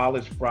 but while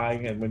it's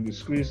frying, and when you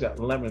squeeze that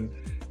lemon,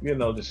 you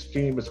know, the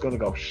steam is going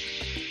to go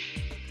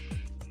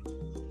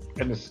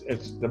and it's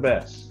the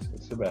best.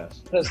 It's the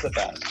best. It's the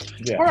best.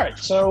 Yeah. All right,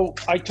 so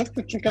I took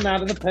the chicken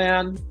out of the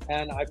pan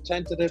and I've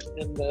tented it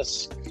in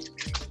this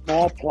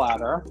small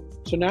platter.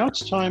 So now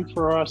it's time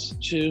for us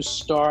to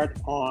start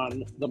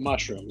on the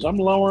mushrooms. I'm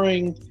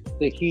lowering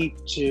the heat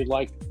to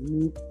like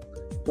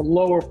the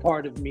lower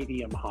part of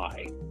medium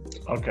high.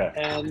 Okay.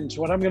 And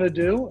what I'm going to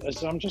do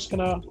is I'm just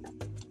going to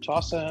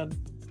toss in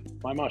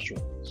my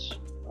mushrooms,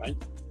 right?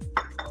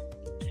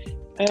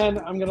 And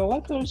I'm going to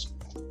let those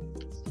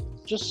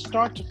just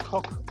start to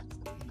cook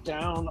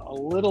down a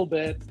little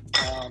bit,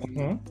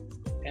 and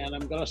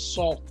I'm going to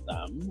salt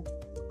them.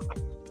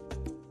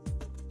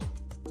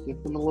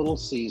 Give them a little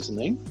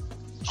seasoning.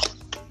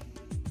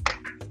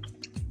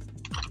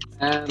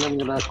 And I'm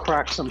going to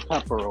crack some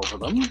pepper over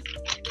them.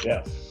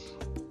 Yes.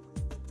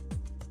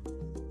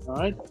 All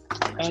right.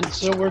 And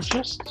so we're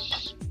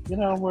just, you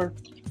know, we're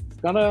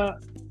going to,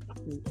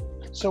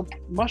 so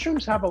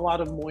mushrooms have a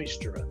lot of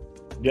moisture in them.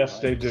 Yes,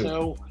 right? they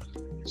do.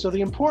 So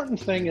the important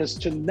thing is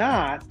to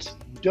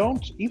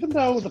don't, even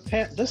though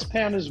this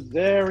pan is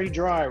very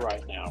dry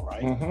right now,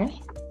 right?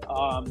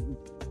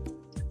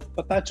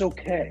 But that's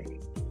okay,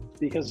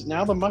 because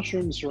now the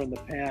mushrooms are in the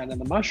pan,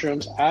 and the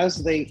mushrooms,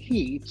 as they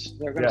heat,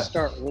 they're going to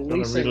start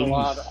releasing a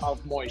lot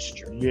of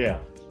moisture. Yeah.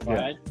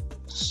 Right.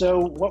 So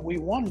what we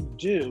want to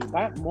do,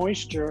 that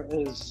moisture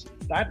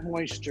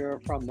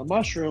from the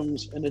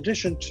mushrooms, in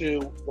addition to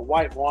the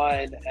white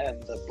wine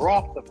and the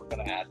broth that we're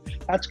going to add,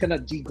 that's going to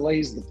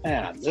deglaze the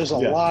pan. There's a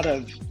lot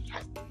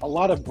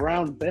of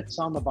brown bits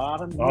on the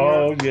bottom here.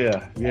 Oh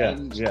yeah.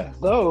 And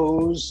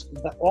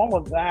all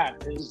of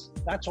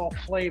that's all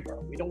flavor.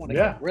 We don't want to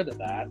get rid of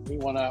that. We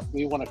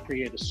want to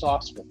create a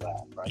sauce with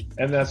that, right?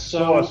 And that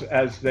sauce,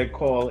 as they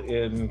call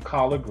in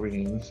collard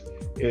greens,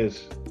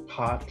 is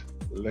hot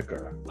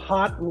liquor.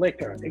 Hot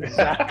liquor,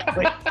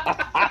 exactly.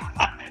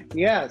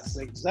 Yes,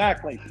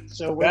 exactly.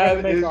 So we're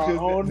going to make our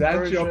own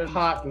version. That's your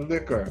pot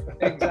liquor.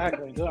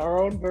 Exactly,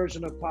 our own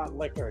version of pot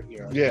liquor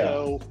here.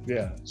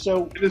 Yeah,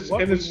 So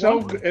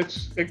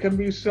it can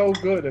be so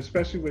good,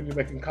 especially when you're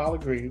making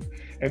collard greens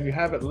and you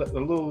have it a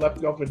little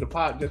left over in the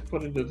pot. Just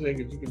put it in the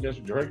thing and you can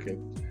just drink it.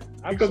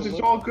 Because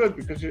it's all good,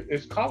 because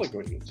it's collard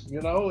greens,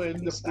 you know,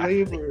 and the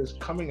flavor is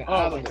coming out.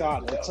 Oh my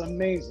God, it's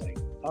amazing.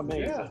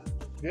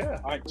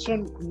 Yeah. All right, so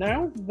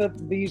now that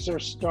these are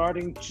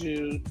starting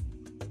to,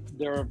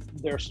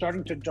 they're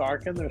starting to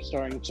darken, they're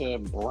starting to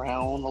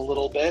brown a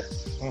little bit.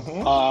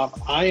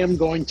 I am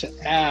going to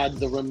add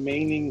the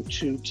remaining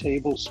 2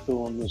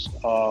 tablespoons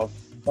of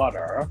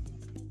butter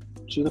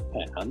to the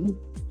pan.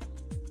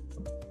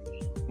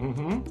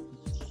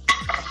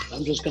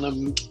 I'm just going to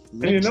mix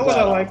and you know what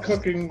I like up.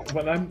 cooking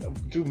when I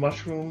do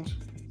mushrooms?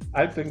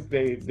 I think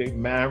they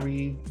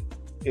marry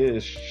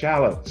is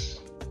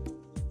shallots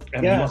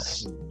and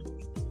mushrooms.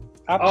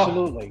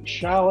 Absolutely.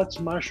 Shallots,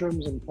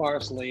 mushrooms, and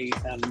parsley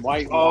and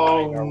white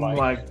wine are like...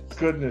 Oh my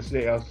goodness,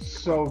 they are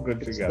so good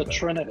together. It's the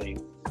Trinity.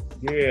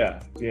 Yeah.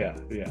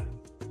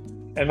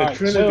 And the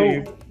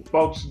Trinity,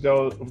 folks,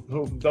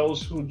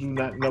 those who do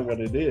not know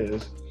what it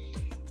is,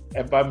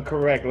 if I'm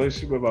correct, let's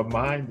see what my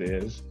mind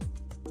is: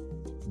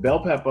 bell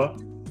pepper,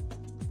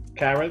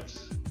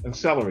 carrots, and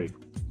celery.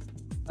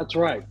 That's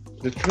right.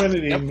 The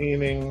Trinity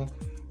meaning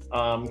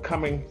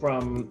coming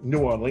from New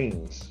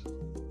Orleans.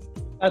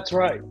 That's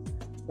right.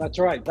 That's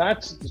right.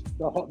 That's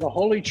the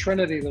Holy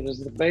Trinity that is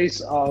the base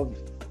of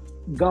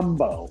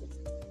gumbo.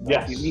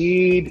 Yes.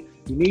 You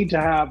need to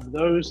have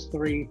those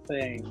 3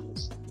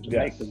 things to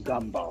make the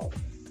gumbo.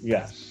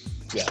 Yes.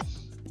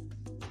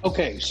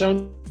 Okay,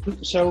 so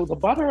the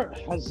butter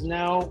has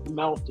now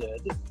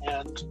melted,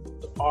 and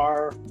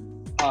our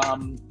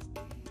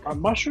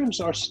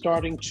mushrooms are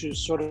starting to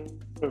sort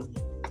of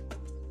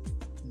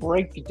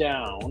break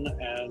down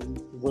and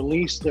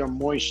release their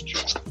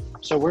moisture.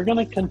 So we're going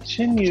to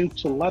continue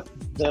to let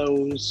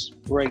those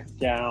break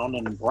down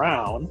and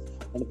brown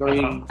in a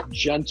very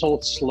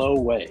gentle, slow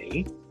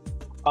way.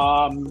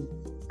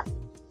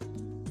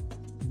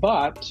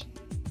 But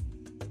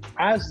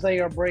as they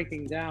are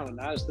breaking down and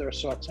as they're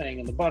sauteing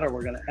in the butter,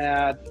 we're going to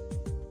add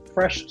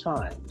fresh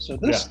thyme. So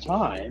this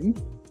thyme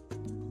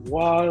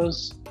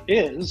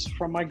is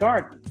from my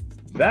garden.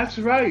 That's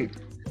right.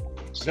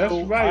 That's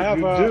right.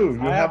 You do.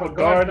 You have a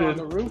garden on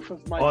the roof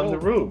of my building. On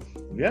the roof.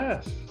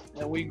 Yes.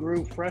 And we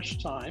grew fresh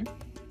thyme.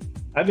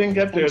 I didn't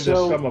get there this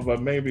summer,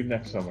 but maybe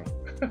next summer.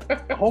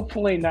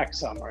 Hopefully next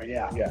summer,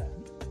 yeah.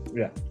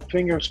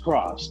 Fingers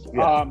crossed.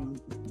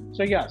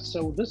 Yeah.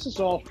 So this is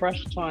all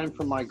fresh thyme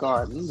from my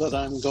garden that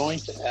I'm going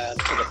to add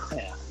to the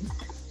pan.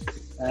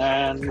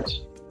 And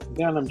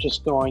again, I'm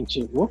just going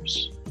to,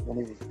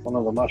 one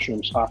of the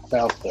mushrooms hopped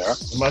out there.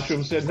 The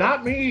mushroom said,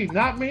 "Not me,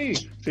 not me."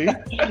 See?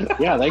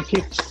 Yeah, they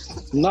keep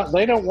not.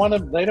 They don't want to.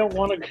 They don't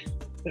want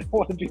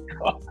to be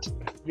caught.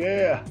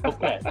 Yeah.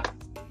 Okay.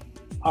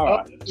 All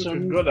right. This So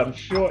is good. I'm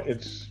sure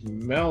it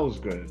smells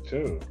good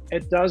too.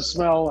 it does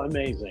smell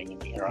amazing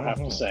in here, I have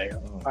to say.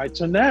 All right.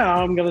 So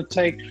now I'm going to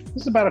take,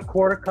 this is about a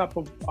quarter cup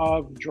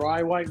of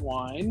dry white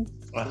wine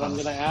that I'm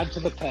going to add to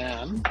the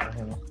pan.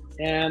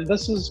 And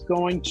this is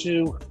going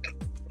to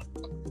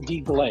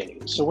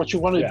deglaze. So what you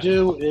want to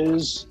do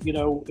is, you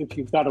know, if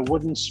you've got a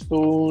wooden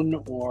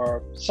spoon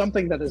or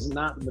something that is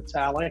not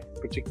metallic,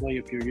 particularly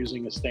if you're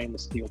using a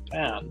stainless steel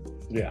pan,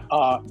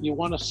 you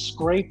want to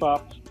scrape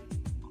up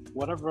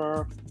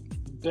whatever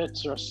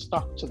bits are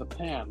stuck to the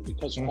pan,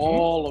 because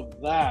all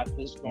of that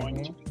is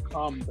going to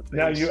become the base.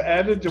 Now, you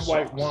added the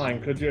white sauce.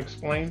 wine. Could you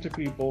explain to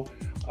people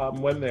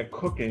when they're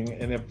cooking,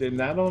 and if they're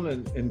not on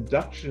an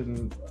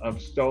induction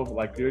stove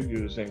like you're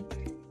using,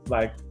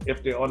 like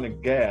if they're on the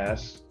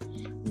gas,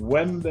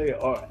 when they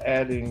are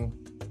adding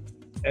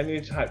any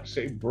type,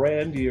 say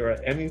brandy or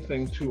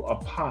anything to a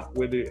pot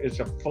where there is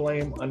a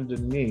flame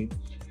underneath,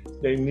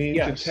 they need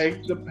to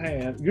take the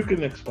pan. You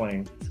can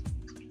explain.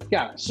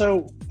 Yeah,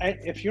 so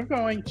if you're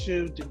going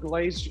to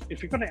deglaze,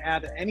 if you're going to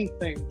add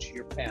anything to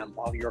your pan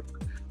while you're,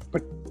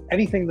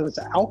 anything that is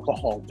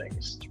alcohol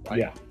based, right?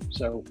 Yeah.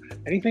 So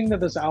anything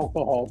that is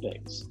alcohol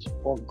based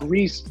or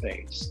grease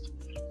based,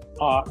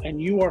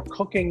 and you are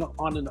cooking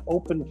on an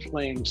open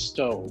flame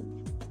stove,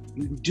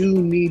 you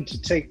do need to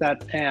take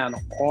that pan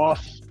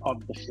off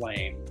of the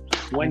flame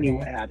when you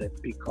add it,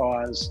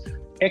 because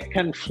it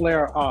can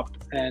flare up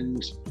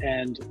and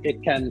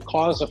it can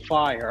cause a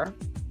fire.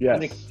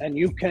 Yes. And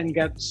you can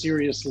get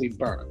seriously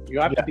burned.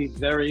 You have to be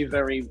very,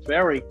 very,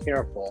 very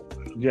careful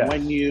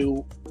when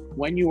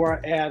you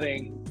are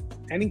adding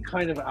any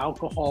kind of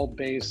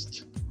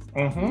alcohol-based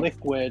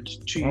liquid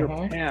to your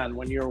pan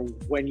when you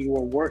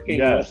are working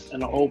with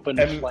an open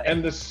flame.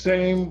 And the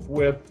same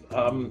with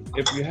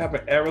if you have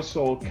an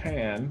aerosol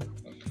can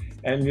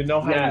and you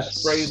know how to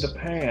spray the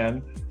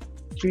pan,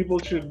 people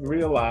should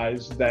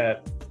realize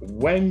that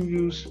when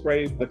you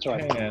spray the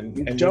pan,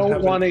 you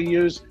don't want to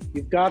use,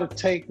 you've got to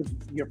take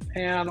your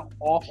pan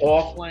off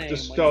the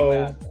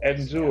stove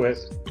and do it,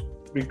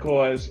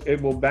 because it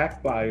will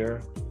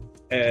backfire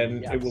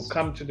and it will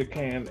come to the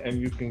can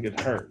and you can get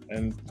hurt.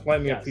 And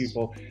plenty of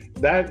people,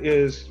 that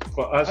is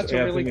for us,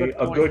 Anthony, really good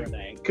point, a good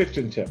Rene.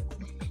 kitchen tip.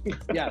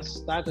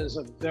 Yes, that is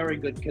a very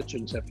good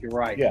kitchen tip. You're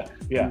right. Yeah.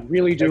 You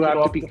really do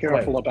have to be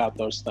careful about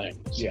those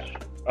things. Yeah.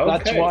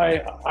 That's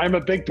why I'm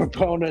a big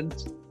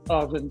proponent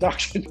of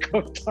induction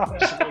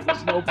cooktops where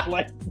there's no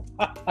flame.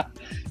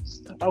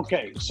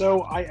 Okay,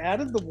 so I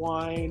added the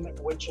wine,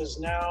 which is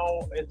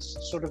now, it's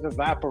sort of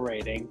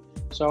evaporating.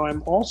 So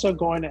I'm also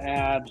going to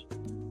add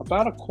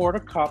about a quarter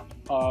cup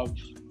of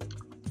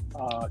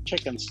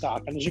chicken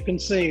stock. And as you can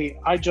see,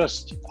 I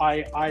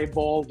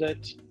eyeballed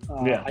it.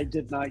 I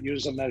did not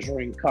use a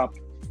measuring cup.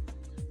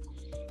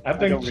 I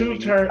think two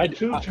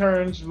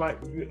turns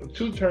might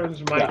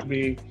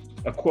be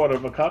a quarter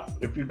of a cup.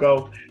 If you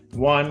go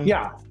one,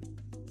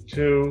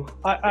 two.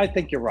 I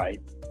think you're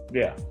right.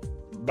 Yeah,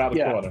 about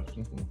a quarter.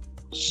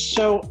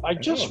 So I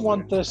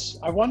want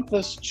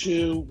this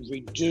to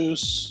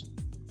reduce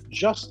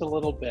just a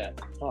little bit.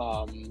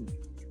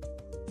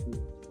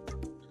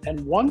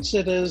 And once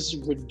it is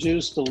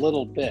reduced a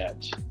little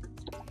bit,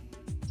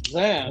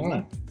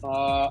 then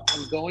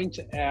I'm going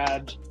to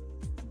add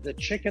the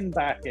chicken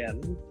back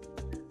in,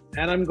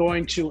 and I'm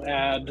going to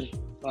add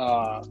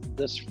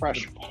this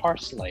fresh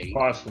parsley.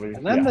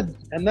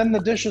 And then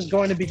the dish is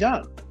going to be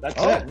done. That's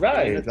it.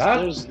 Right.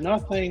 There's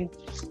nothing,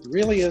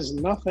 really is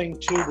nothing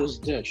to this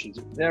dish. It's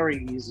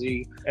very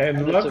easy.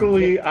 And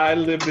luckily, I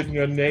live in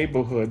your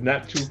neighborhood,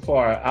 not too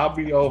far. I'll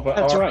be over.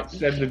 That's right.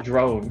 Send the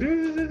drone.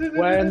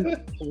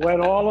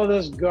 When all of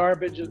this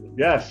garbage,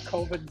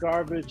 COVID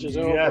garbage is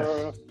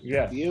over,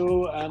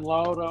 you and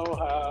Lodo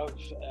have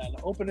an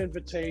open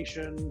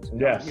invitation to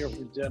come here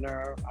for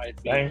dinner.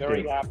 I'd be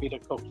very happy to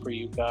cook for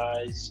you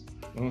guys.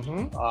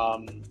 And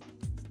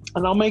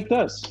I'll make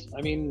this.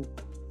 I mean,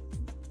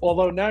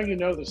 although now you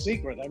know the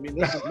secret. I mean,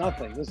 this is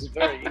nothing. This is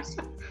very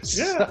easy.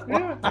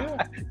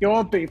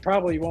 You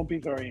probably won't be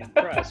very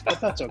impressed,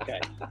 but that's okay.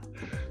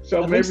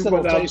 So at least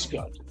it'll taste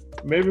good.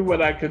 Maybe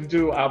what I can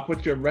do, I'll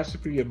put your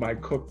recipe in my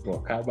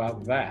cookbook. How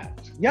about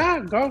that? Yeah,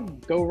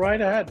 go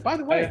right ahead. By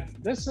the way,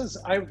 this is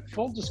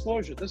full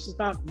disclosure. This is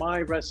not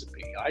my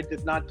recipe. I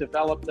did not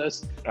develop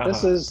this.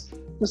 This is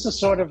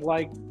sort of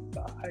like.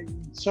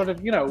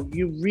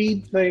 You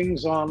read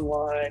things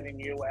online and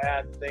you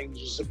add things,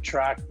 you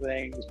subtract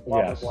things,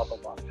 blah, blah, blah, blah,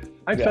 blah.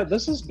 I thought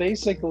this is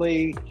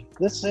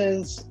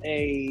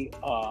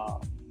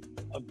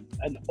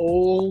an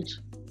old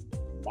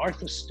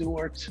Martha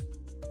Stewart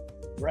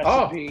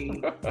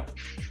recipe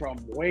from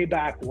way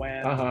back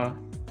when.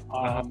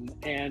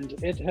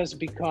 And it has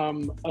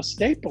become a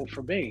staple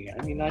for me.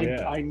 I mean,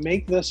 I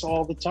make this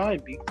all the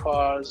time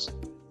because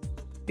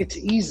it's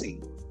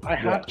easy. I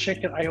have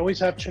chicken. I always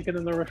have chicken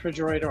in the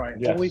refrigerator. I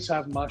always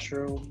have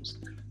mushrooms.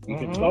 You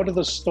can go to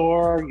the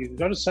store, you can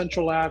go to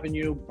Central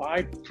Avenue,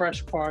 buy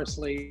fresh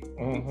parsley,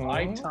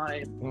 buy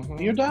thyme.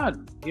 You're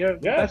done.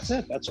 That's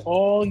it. That's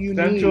all you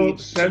need.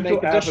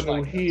 Central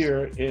Avenue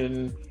here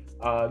in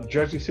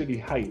Jersey City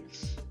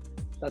Heights.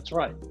 That's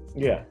right.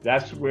 Yeah,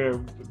 that's where,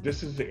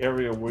 this is the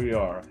area we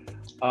are.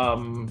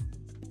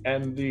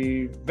 And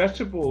the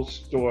vegetable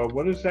store,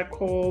 what is that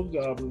called?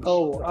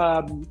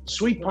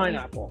 Sweet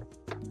Pineapple.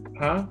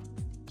 Huh?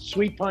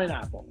 Sweet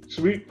Pineapple.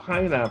 Sweet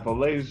Pineapple,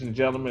 ladies and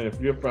gentlemen, if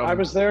you're from... I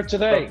was there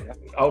today.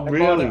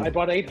 Really? I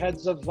bought 8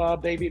 heads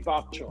of baby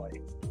bok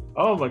choy.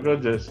 Oh my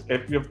goodness.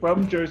 If you're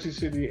from Jersey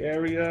City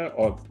area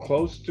or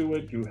close to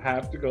it, you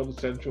have to go to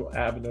Central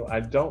Avenue.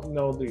 I don't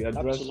know the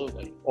address.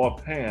 Absolutely. Or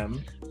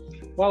Pam.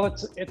 Well,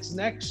 it's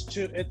next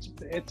to,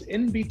 it's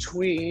in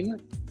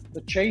between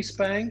the Chase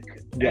Bank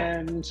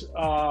and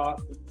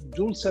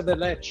Dulce de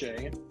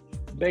Leche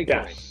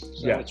Bakery.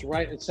 So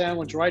it's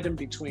sandwiched right in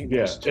between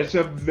those two. It's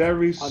a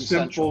very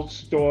simple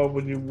store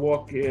when you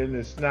walk in.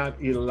 It's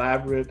not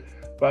elaborate,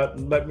 but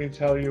let me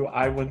tell you,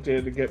 I went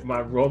there to get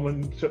my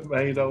Roman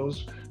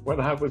tomatoes when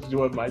I was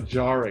doing my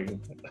jarring.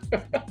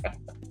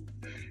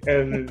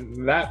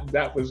 And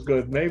that was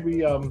good.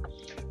 Maybe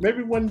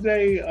one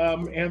day,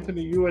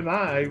 Anthony, you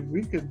and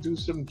we could do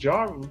some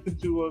jarring. We could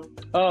do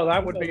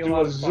that would be a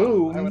lot of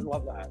Zoom. fun. I would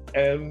love that.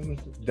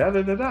 And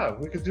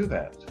we could do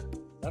that.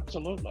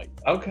 Absolutely.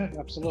 Okay.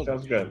 Absolutely.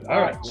 Sounds good.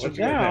 All right. So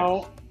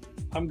now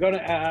I'm going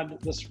to add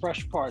this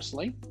fresh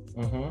parsley.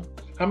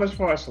 How much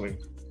parsley?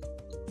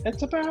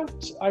 It's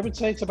about, I would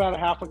say it's about a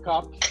half a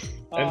cup.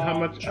 And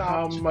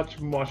how much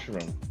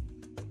mushroom?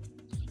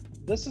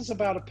 This is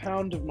about a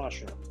pound of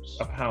mushrooms.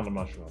 A pound of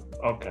mushroom.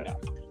 Okay. Yeah.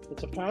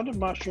 It's a pound of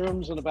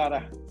mushrooms and about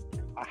a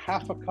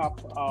half a cup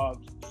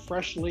of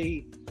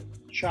freshly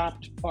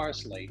chopped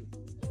parsley.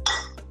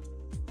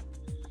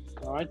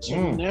 All right.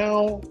 So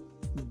now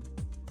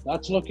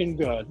that's looking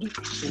good.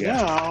 So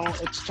now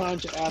it's time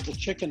to add the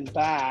chicken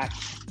back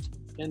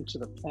into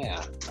the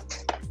pan.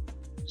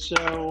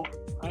 So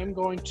I'm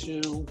going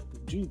to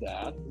do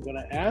that. I'm going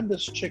to add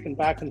this chicken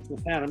back into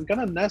the pan. I'm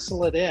going to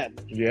nestle it in.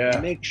 Yeah.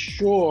 Make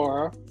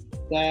sure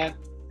that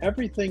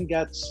everything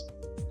gets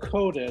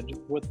coated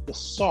with the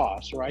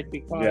sauce, right?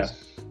 Because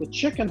the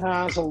chicken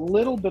has a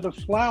little bit of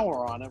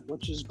flour on it,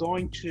 which is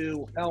going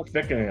to help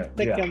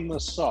thicken the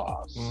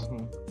sauce.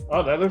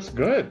 Oh, that looks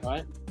good.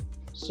 Right?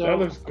 So that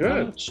looks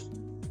good.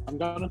 I'm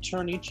going to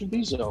turn each of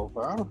these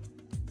over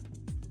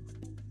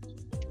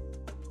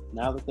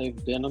now that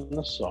they've been in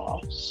the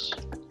sauce.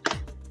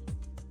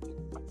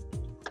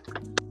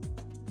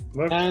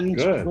 Looks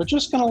good. We're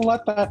just going to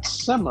let that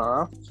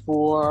simmer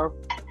for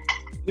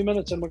a few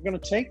minutes, and we're going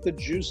to take the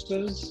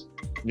juices.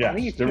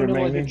 Yes, the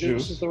remaining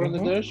juices that are in the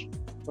dish.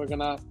 We're going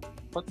to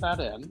put that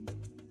in.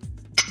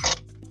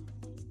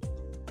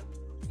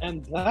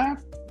 And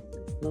that,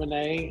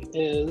 Rene,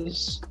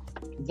 is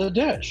the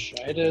dish.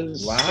 It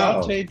is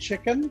sauteed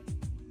chicken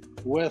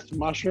with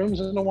mushrooms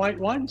and a white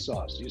wine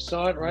sauce. You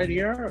saw it right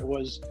here. It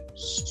was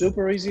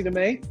super easy to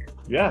make.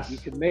 Yes. You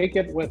can make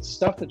it with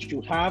stuff that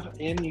you have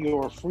in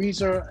your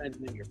freezer and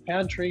in your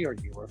pantry or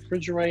your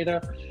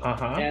refrigerator.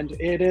 And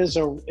it is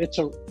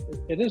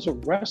a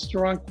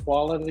restaurant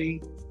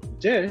quality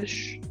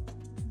dish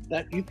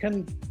that you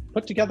can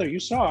put together. You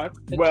saw it.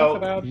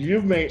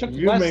 It took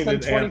less than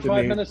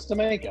 25 minutes to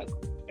make it.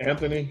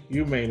 Anthony,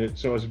 you made it,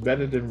 so it's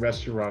better than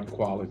restaurant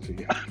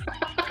quality.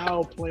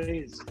 Oh,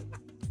 please.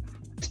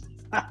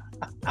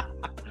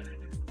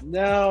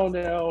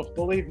 No,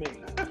 believe me.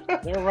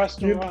 There are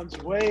restaurants,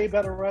 way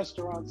better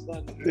restaurants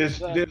than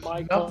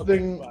my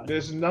cooking.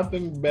 There's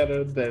nothing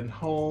better than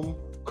home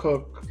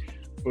cooked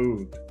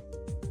food.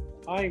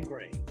 I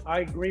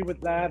agree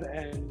with that.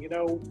 And,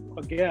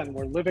 again,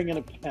 we're living in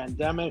a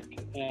pandemic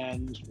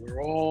and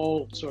we're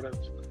all sort of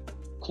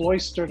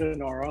cloistered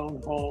in our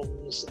own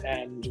homes.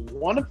 And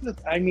one of the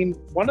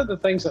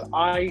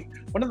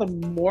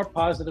more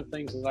positive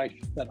things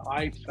that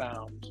I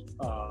found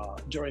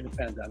during the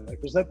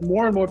pandemic was that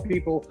more and more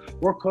people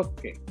were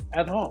cooking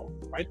at home,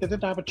 right? They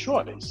didn't have a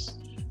choice.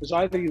 It was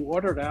either you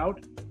ordered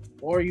out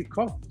or you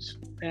cooked.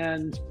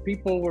 And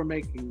people were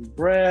making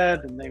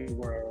bread and they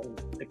were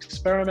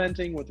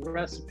experimenting with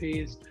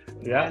recipes.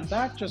 Yeah. And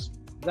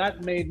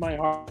that made my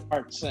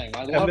heart sing. I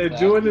love that. And they're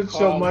doing it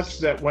so much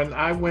that when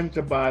I went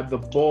to buy the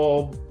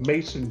Ball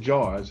mason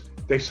jars,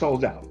 they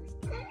sold out.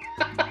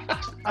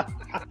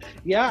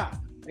 Yeah,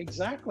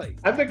 exactly.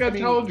 I think I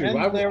told you.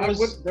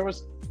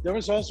 There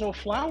was also a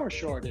flour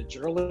shortage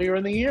earlier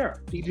in the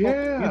year.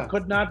 You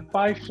could not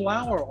buy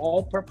flour.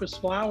 All-purpose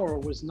flour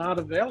was not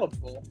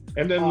available.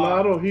 And then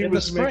Lotto, he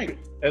was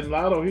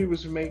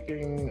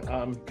making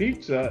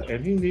pizza,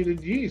 and he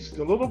needed yeast.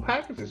 The little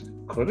packages,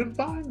 couldn't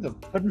find them.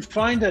 Couldn't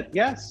find it.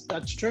 Yes,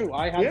 that's true.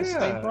 I had the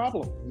same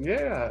problem.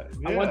 Yeah.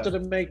 I wanted to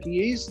make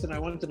yeast, and I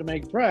wanted to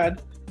make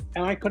bread,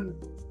 and I could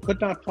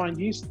not find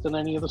yeast in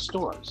any of the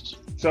stores.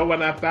 So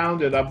when I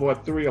found it, I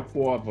bought 3 or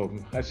 4 of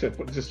them. I said,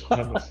 put this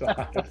on the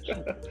side.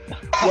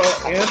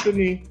 Well,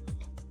 Anthony,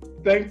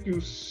 thank you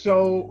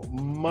so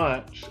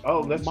much.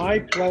 Oh, my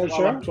pleasure.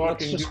 While I'm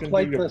talking, let's just you can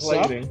plate do your this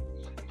plating. up.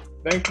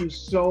 Thank you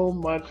so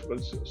much for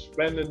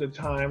spending the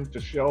time to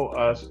show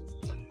us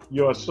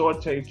your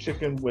sauteed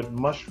chicken with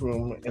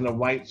mushroom in a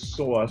white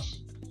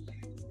sauce.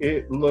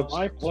 It looks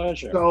My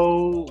pleasure.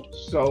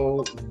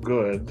 so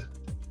good.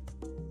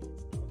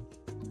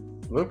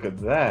 Look at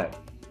that.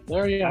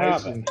 There you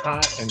Nice have it. and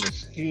hot, and the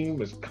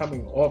steam is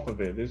coming off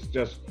of it. It's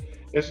just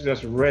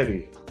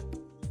ready.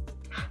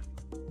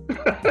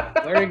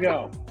 There you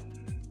go.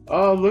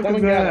 Oh, look Come at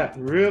and get that.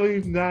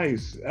 Really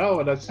nice. Oh,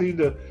 and I see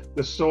the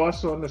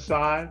sauce on the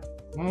side.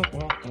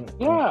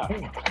 Yeah,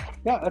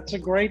 it's a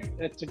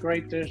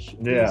great dish.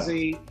 Yeah.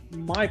 Easy.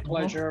 My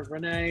pleasure,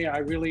 Rene.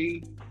 I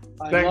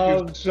Thank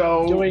love you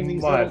so doing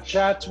these little much.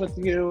 chats with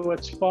you.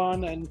 It's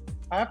fun, and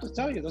I have to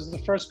tell you, this is the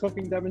first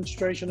cooking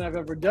demonstration I've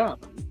ever done.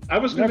 I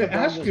was going Never to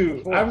done ask this you.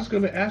 before. I was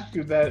going to ask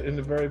you that in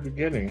the very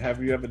beginning.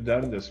 Have you ever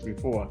done this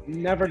before?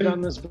 Never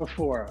done this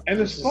before. And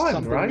This it's is fun,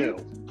 something right? new.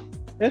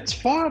 It's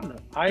fun.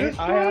 It's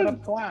I had a fun.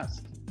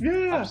 blast.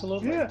 Yeah,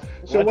 Absolutely. Yeah.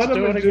 So Let's what I'm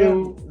do gonna it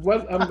do,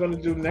 what I'm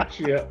gonna do next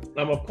year,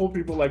 I'm gonna pull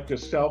people like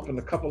yourself and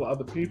a couple of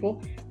other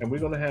people, and we're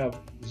gonna have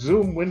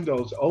Zoom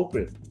windows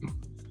open,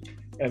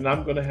 and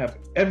I'm gonna have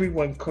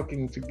everyone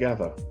cooking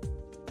together.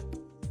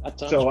 That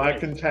sounds So I great.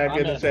 can tag I'm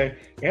in and in. say,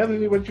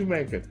 Anthony, what you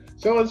making?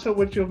 So and so,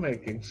 what you're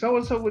making? So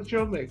and so, what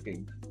you're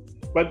making?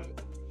 But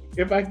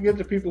if I can get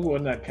the people who are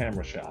not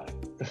camera shy,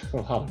 a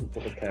lot of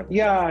people are camera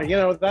shy.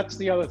 Yeah, that's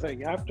the other thing.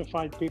 You have to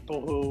find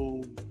people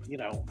who,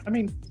 I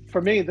mean,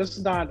 for me, this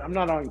is not, I'm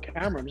not on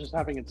camera. I'm just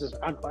having it.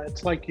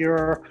 It's like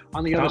you're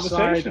on the other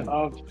side Conversation.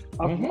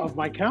 of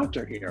my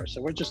counter here.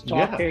 So we're just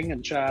Yeah. talking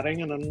and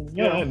chatting, and then,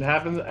 Yeah, and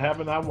having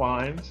our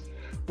wines.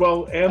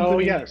 Well, Anthony, Oh,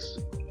 yes.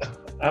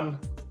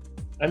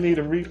 I need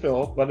a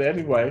refill, but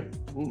anyway.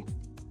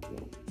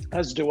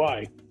 As do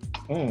I.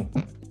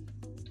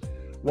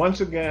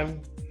 Once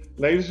again,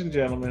 ladies and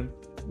gentlemen,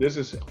 this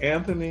is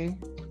Anthony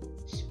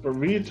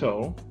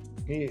Spirito.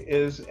 He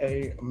is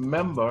a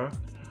member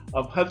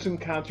of Hudson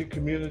County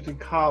Community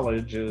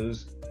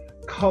College's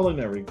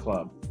Culinary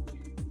Club.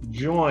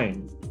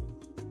 Join.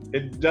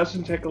 It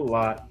doesn't take a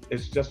lot.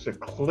 It's just a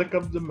click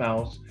of the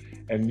mouse,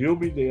 and you'll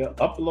be there.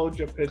 Upload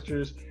your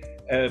pictures,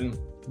 and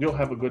you'll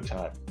have a good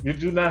time. You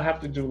do not have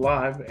to do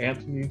live.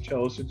 Anthony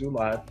chose to do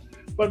live.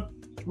 But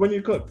when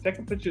you cook, take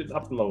a picture and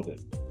upload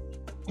it.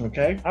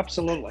 Okay?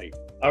 Absolutely.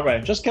 All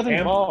right. Just get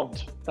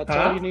involved. That's Huh?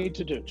 all you need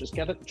to do. Just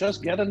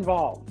get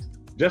involved.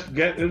 Just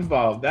get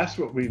involved. That's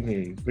what we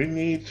need. We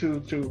need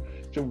to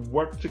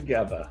work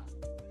together.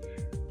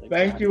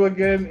 Thank you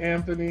again,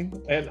 Anthony.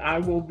 And I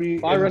will be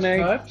Bye, in Rene.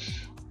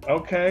 touch.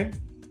 Okay?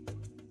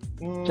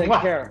 Take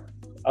Mwah. care.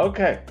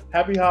 Okay.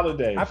 Happy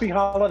holidays. Happy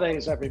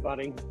holidays,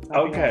 everybody.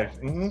 Happy Okay.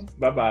 holidays.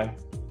 Bye-bye.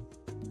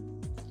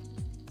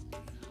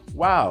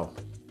 Wow.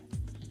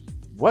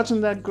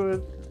 Wasn't that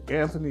good?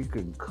 Anthony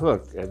can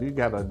cook, and he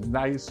got a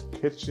nice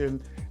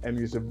kitchen, and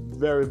he's a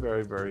very,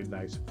 very, very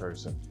nice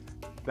person.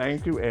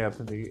 Thank you,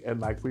 Anthony. And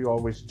like we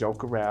always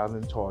joke around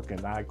and talk,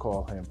 and I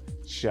call him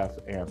Chef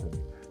Anthony.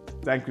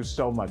 Thank you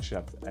so much,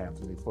 Chef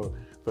Anthony, for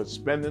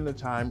spending the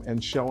time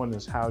and showing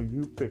us how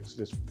you fix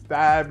this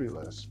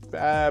fabulous,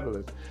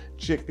 fabulous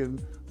chicken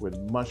with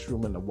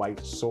mushroom and the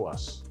white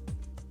sauce.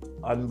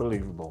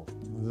 Unbelievable.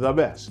 The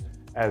best,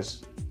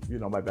 as you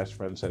know, my best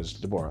friend says,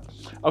 Deborah.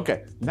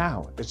 Okay,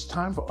 now it's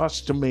time for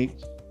us to make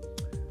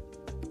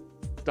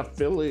the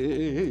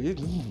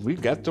filling. We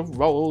got the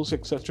rolls,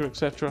 etc.,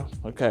 etc.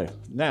 Okay,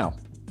 now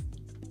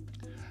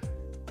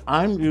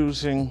I'm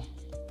using,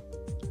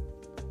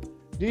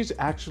 these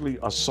actually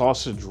are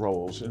sausage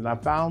rolls, and I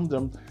found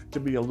them to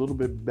be a little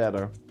bit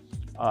better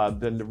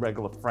than the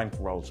regular Frank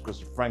rolls, because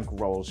the Frank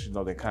rolls,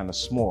 they're kind of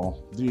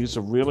small. These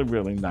are really,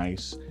 really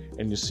nice,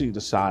 and you see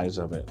the size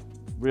of it.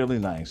 Really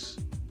nice.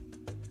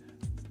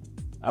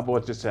 I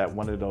bought this at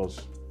one of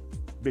those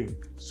big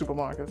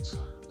supermarkets.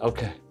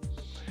 Okay.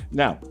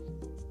 Now,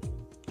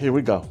 here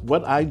we go.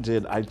 What I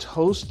did, I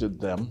toasted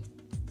them.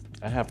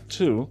 I have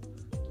two.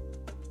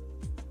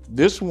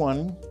 This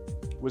one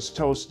was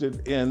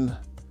toasted in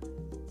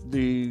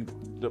the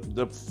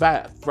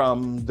fat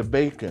from the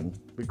bacon,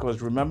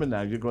 because remember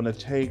now, you're going to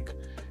take,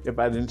 if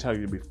I didn't tell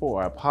you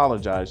before, I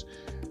apologize.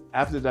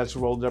 After that's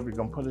rolled up, you're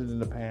going to put it in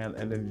the pan,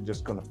 and then you're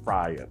just going to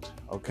fry it,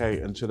 okay,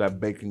 until that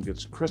bacon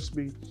gets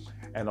crispy.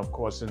 And of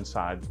course,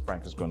 inside,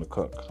 Frank is going to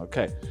cook.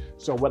 Okay,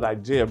 so what I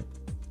did,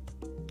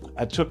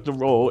 I took the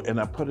roll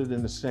and I put it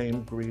in the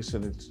same grease,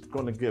 and it's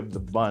going to give the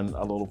bun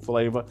a little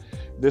flavor.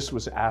 This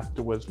was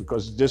afterwards,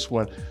 because this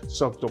one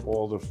soaked up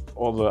all the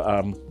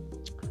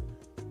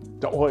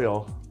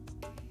oil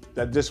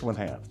that this one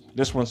had.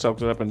 This one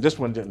soaked it up, and this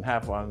one didn't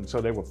have one,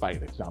 so they were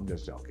fighting. No, I'm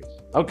just joking.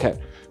 Okay,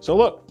 so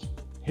look,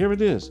 here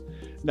it is.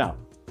 Now,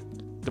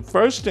 the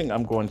first thing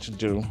I'm going to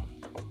do,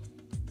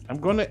 I'm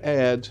going to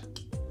add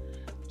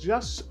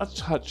just a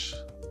touch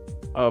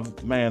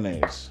of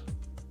mayonnaise.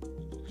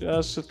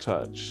 Just a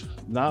touch,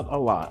 not a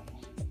lot,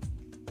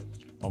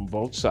 on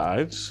both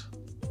sides.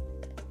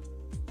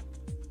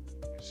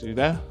 See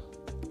that?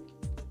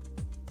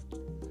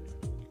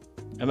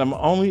 And I'm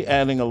only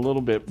adding a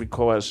little bit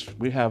because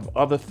we have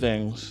other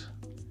things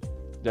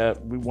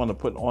that we want to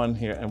put on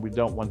here, and we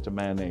don't want the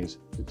mayonnaise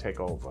to take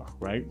over,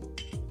 right?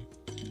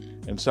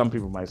 And some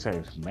people might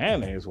say,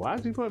 mayonnaise? Why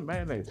is he putting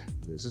mayonnaise?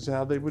 This is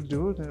how they would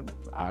do it, and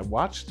I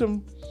watched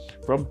them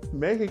from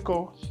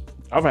Mexico.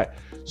 All right,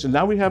 so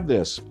now we have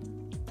this.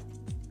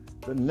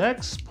 The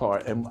next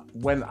part, and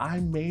when I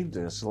made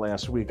this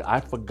last week, I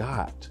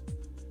forgot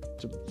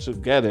to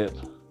get it.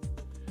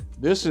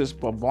 This is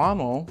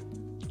poblano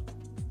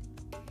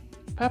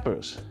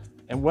peppers.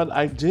 And what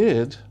I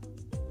did,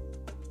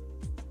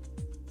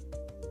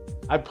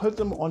 I put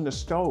them on the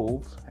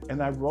stove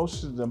and I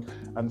roasted them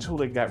until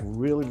they got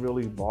really,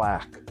 really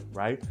black,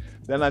 right?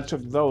 Then I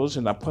took those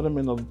and I put them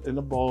in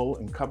a bowl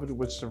and covered it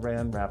with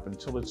saran wrap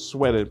until it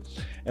sweated.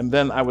 And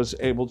then I was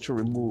able to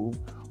remove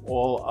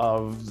all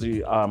of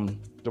the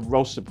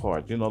roasted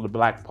part, you know, the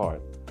black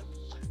part.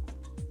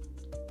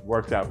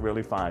 Worked out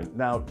really fine.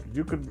 Now,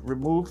 you could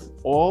remove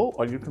all,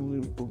 or you can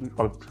leave,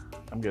 oh,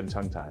 I'm getting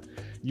tongue-tied.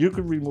 You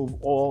could remove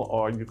all,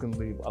 or you can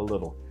leave a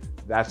little.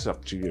 That's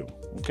up to you,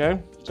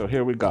 okay? So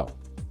here we go.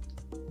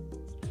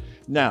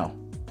 Now,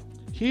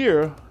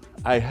 here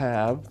I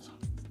have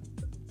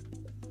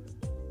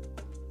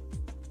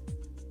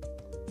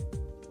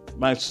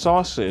my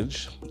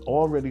sausage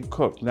already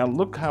cooked. Now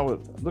look how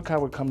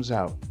it comes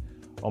out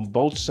on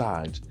both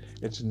sides.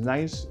 It's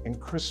nice and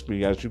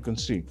crispy, as you can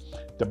see.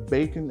 The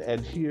bacon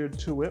adhered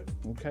to it,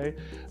 okay?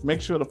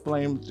 Make sure the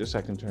flame, just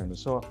I can turn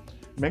this off.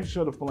 Make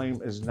sure the flame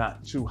is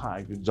not too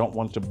high. You don't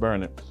want to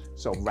burn it.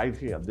 So right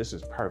here, this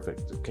is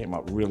perfect. It came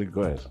out really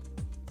good.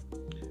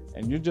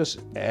 And you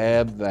just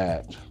add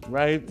that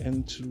right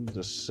into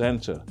the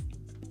center.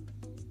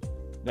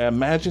 Now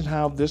imagine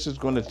how this is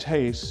going to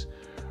taste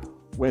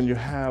when you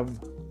have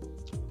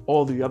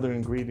all the other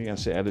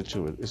ingredients added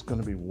to it. It's going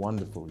to be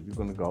wonderful. You're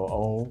going to go,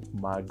 oh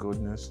my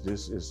goodness,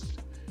 this is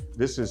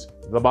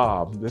the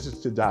bomb. This is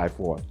to die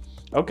for.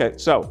 Okay,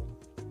 so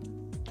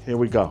here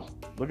we go.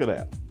 Look at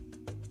that.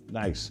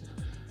 Nice.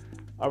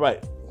 All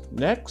right,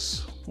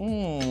 next,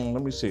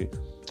 let me see.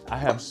 I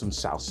have some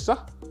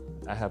salsa.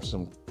 I have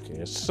some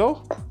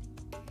queso,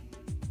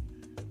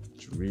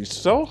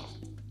 chorizo,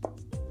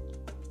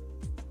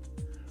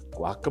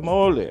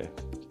 guacamole.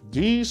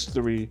 These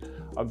three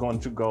are going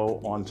to go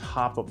on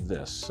top of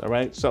this, all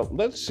right? So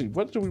let's see,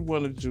 what do we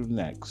want to do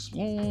next?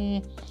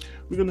 We're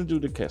gonna do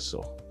the queso.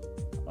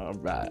 All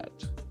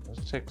right,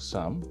 let's take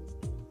some.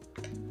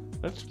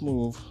 Let's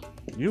move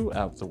you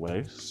out the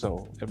way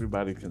so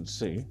everybody can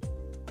see.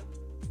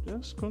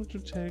 Just going to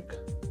take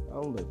a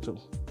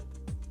little.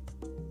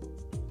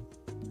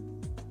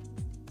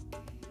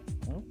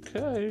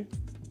 Okay,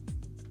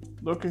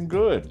 looking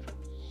good.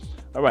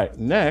 All right,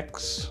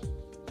 next,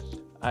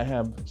 I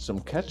have some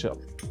ketchup.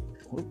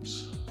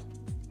 Oops.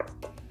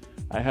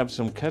 I have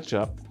some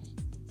ketchup.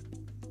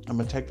 I'm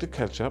gonna take the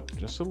ketchup,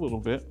 just a little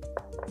bit.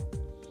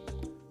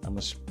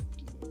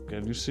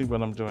 Can you see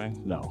what I'm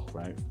doing? No,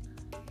 right?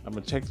 I'm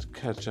gonna take the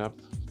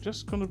ketchup,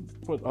 just gonna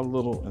put a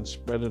little and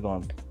spread it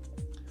on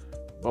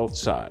both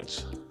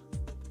sides.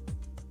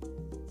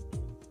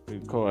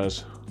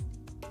 Because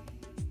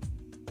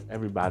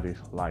everybody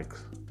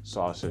likes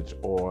sausage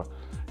or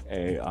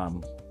a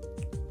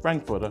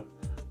Frankfooter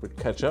with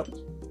ketchup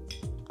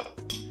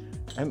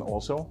and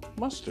also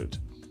mustard.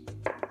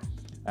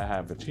 I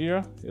have it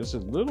here. It's a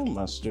little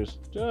mustard,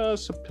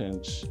 just a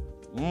pinch.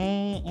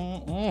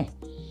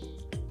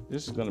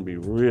 This is gonna be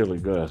really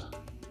good.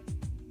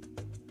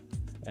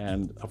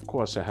 And of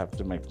course I have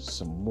to make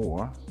some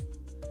more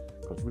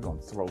because we're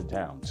gonna throw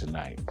down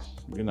tonight.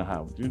 You know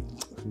how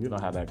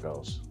that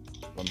goes.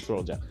 Gonna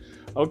throw down.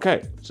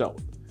 Okay, so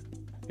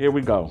here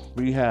we go.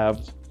 We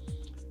have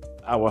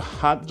our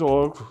hot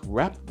dog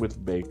wrapped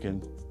with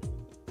bacon,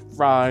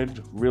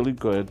 fried really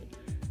good,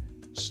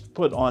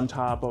 put on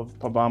top of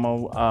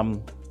poblano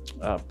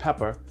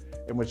pepper,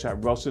 in which I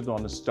roasted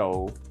on the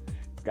stove,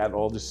 got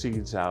all the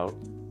seeds out,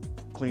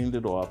 cleaned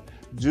it off.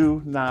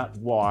 Do not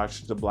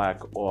wash the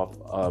black off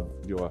of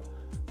your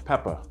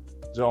pepper.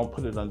 Don't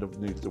put it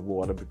underneath the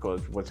water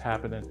because what's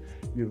happening,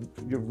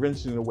 you're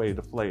rinsing away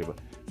the flavor.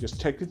 Just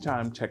take your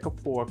time, take a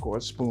fork or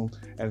a spoon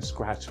and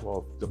scratch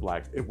off the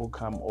black. It will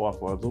come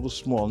off, or a little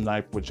small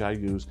knife, which I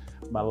use,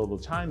 my little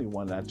tiny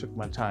one. I took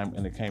my time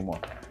and it came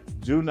off.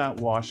 Do not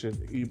wash it,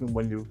 even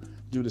when you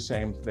do the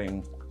same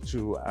thing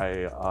to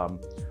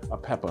a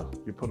pepper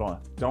you put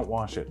on. Don't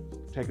wash it.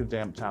 Take a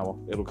damp towel,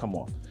 it'll come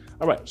off.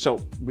 All right, so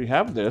we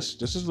have this.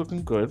 This is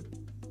looking good.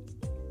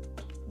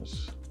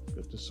 Let's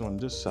get this on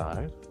this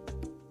side.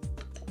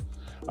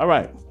 All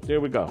right,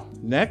 there we go.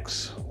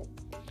 Next,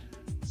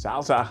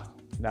 salsa.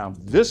 Now,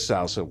 this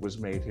salsa was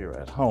made here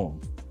at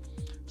home,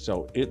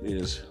 so it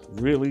is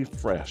really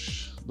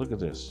fresh. Look at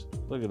this.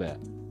 Look at that.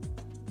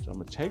 So I'm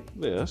gonna take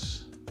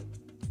this,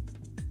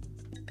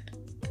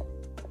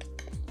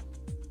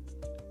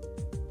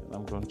 and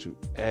I'm going to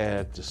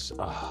add this.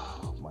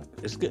 Oh my!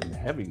 It's getting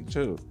heavy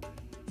too.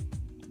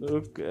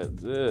 Look at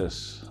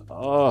this.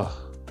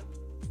 Oh.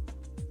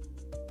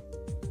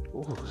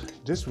 Ooh,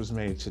 this was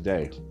made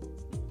today.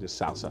 This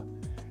salsa,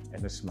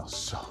 and it smells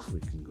so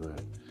freaking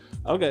good.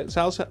 Okay,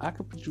 salsa, I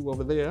could put you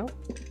over there.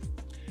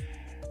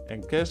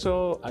 And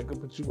queso, I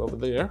can put you over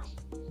there.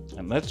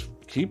 And let's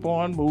keep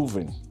on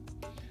moving.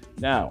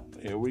 Now,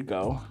 here we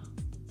go.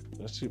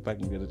 Let's see if I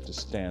can get it to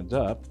stand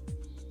up.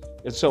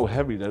 It's so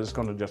heavy that it's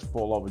gonna just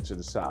fall over to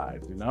the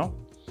side, you know?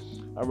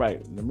 All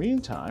right, in the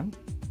meantime,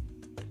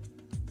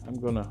 I'm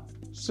gonna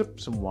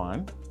sip some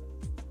wine.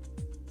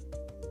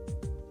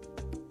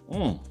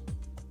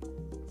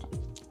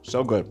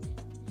 So good.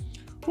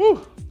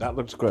 Whew, that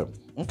looks good.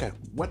 Okay,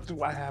 what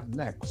do I have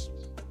next?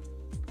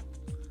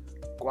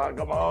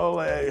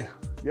 Guacamole.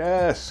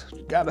 Yes,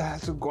 you gotta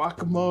have some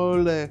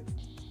guacamole.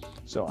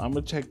 So I'm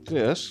gonna take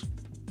this.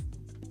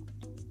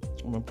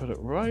 I'm gonna put it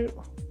right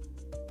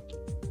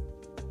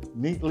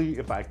neatly,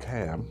 if I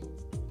can,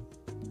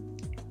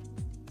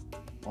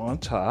 on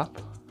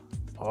top.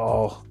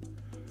 Oh,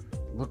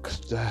 look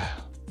at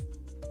that.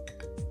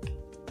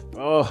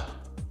 Oh.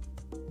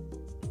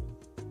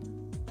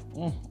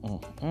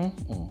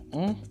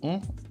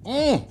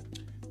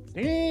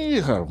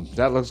 Damn,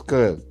 that looks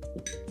good.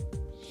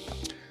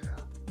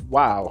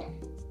 Wow.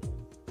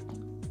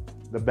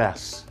 The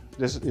best.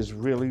 This is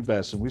really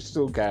best. And we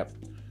still got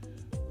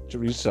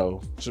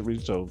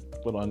chorizo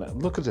put on that.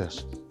 Look at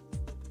this.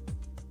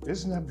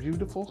 Isn't that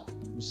beautiful?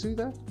 You see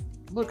that?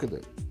 Look at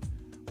it.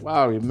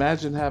 Wow,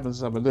 imagine having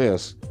some of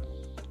this.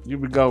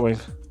 You'd be going,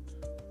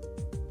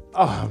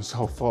 oh, I'm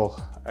so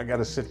full. I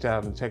gotta sit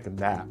down and take a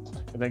nap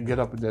and then get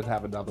up and then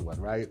have another one,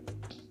 right?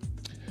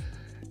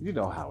 You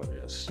know how it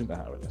is. You know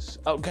how it is.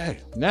 Okay,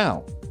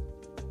 now.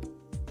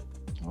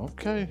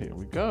 Okay, here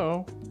we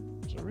go.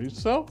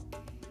 Chorizo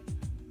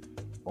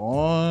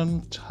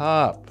on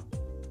top.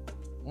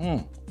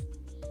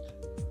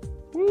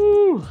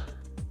 Woo!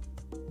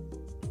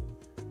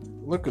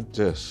 Look at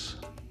this.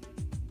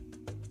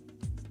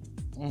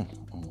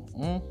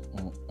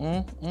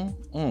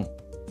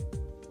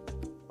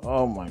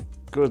 Oh my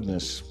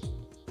goodness.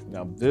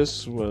 Now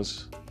this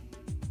was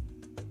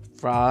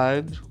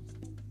fried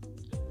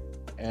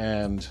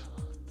and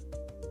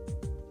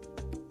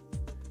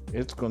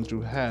it's going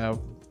to have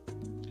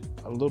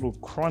a little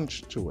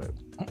crunch to it.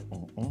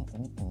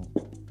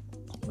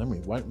 Let me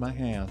wipe my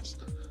hands.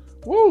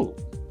 Woo!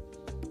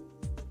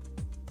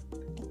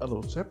 A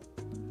little sip.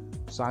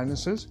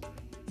 Sinuses.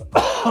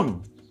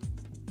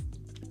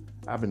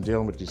 I've been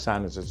dealing with these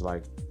sinuses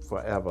like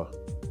forever.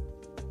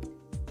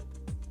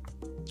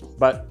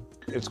 But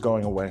it's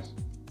going away.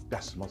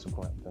 That's the most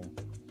important thing.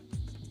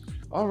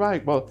 All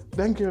right. Well,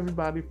 thank you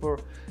everybody for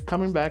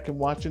coming back and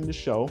watching the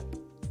show.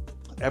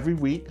 Every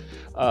week,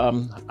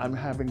 I'm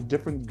having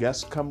different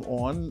guests come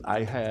on.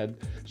 I had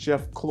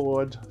Chef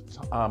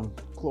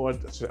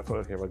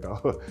here we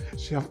go.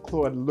 Chef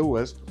Claude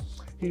Lewis.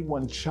 He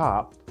won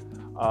CHOP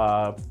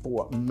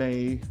for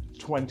May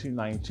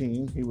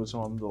 2019. He was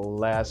on the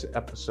last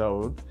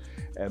episode.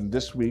 And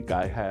this week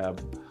I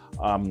have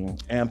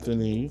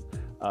Anthony.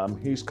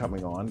 He's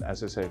coming on.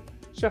 As I say,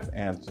 Chef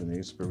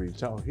Anthony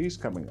Spirito. He's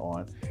coming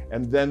on.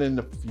 And then in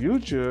the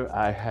future,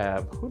 I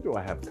have, who do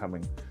I have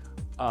coming?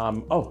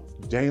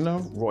 Dana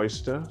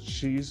Royster.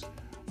 She's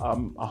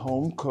a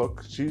home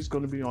cook. She's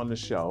going to be on the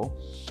show.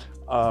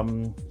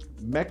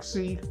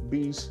 Mexi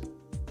Beast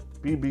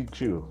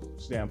BBQ,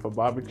 stand for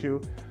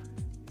barbecue.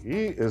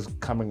 He is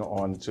coming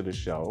on to the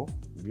show.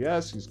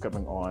 Yes, he's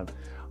coming on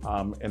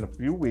in a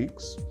few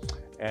weeks.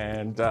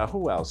 And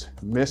who else?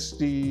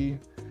 Misty,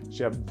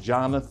 Chef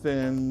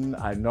Jonathan.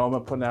 I know I'm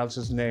gonna pronounce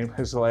his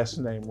last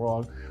name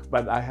wrong,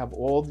 but I have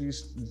all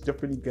these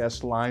different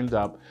guests lined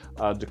up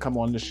to come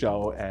on the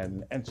show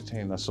and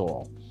entertain us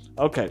all.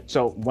 Okay,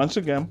 so once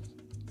again,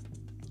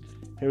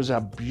 here's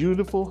our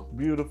beautiful,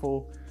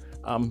 beautiful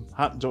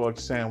hot dog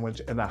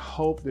sandwich, and I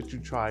hope that you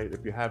try it.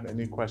 If you have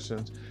any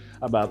questions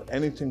about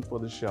anything for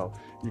the show,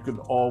 you can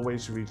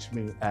always reach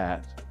me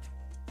at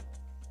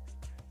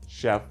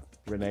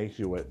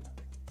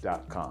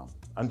chefrenehewitt.com.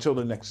 Until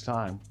the next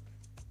time,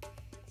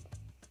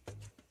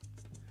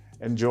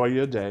 enjoy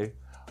your day,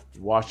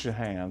 wash your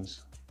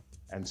hands,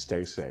 and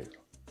stay safe.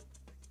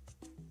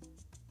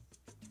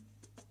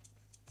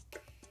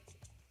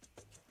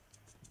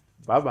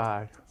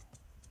 Bye-bye.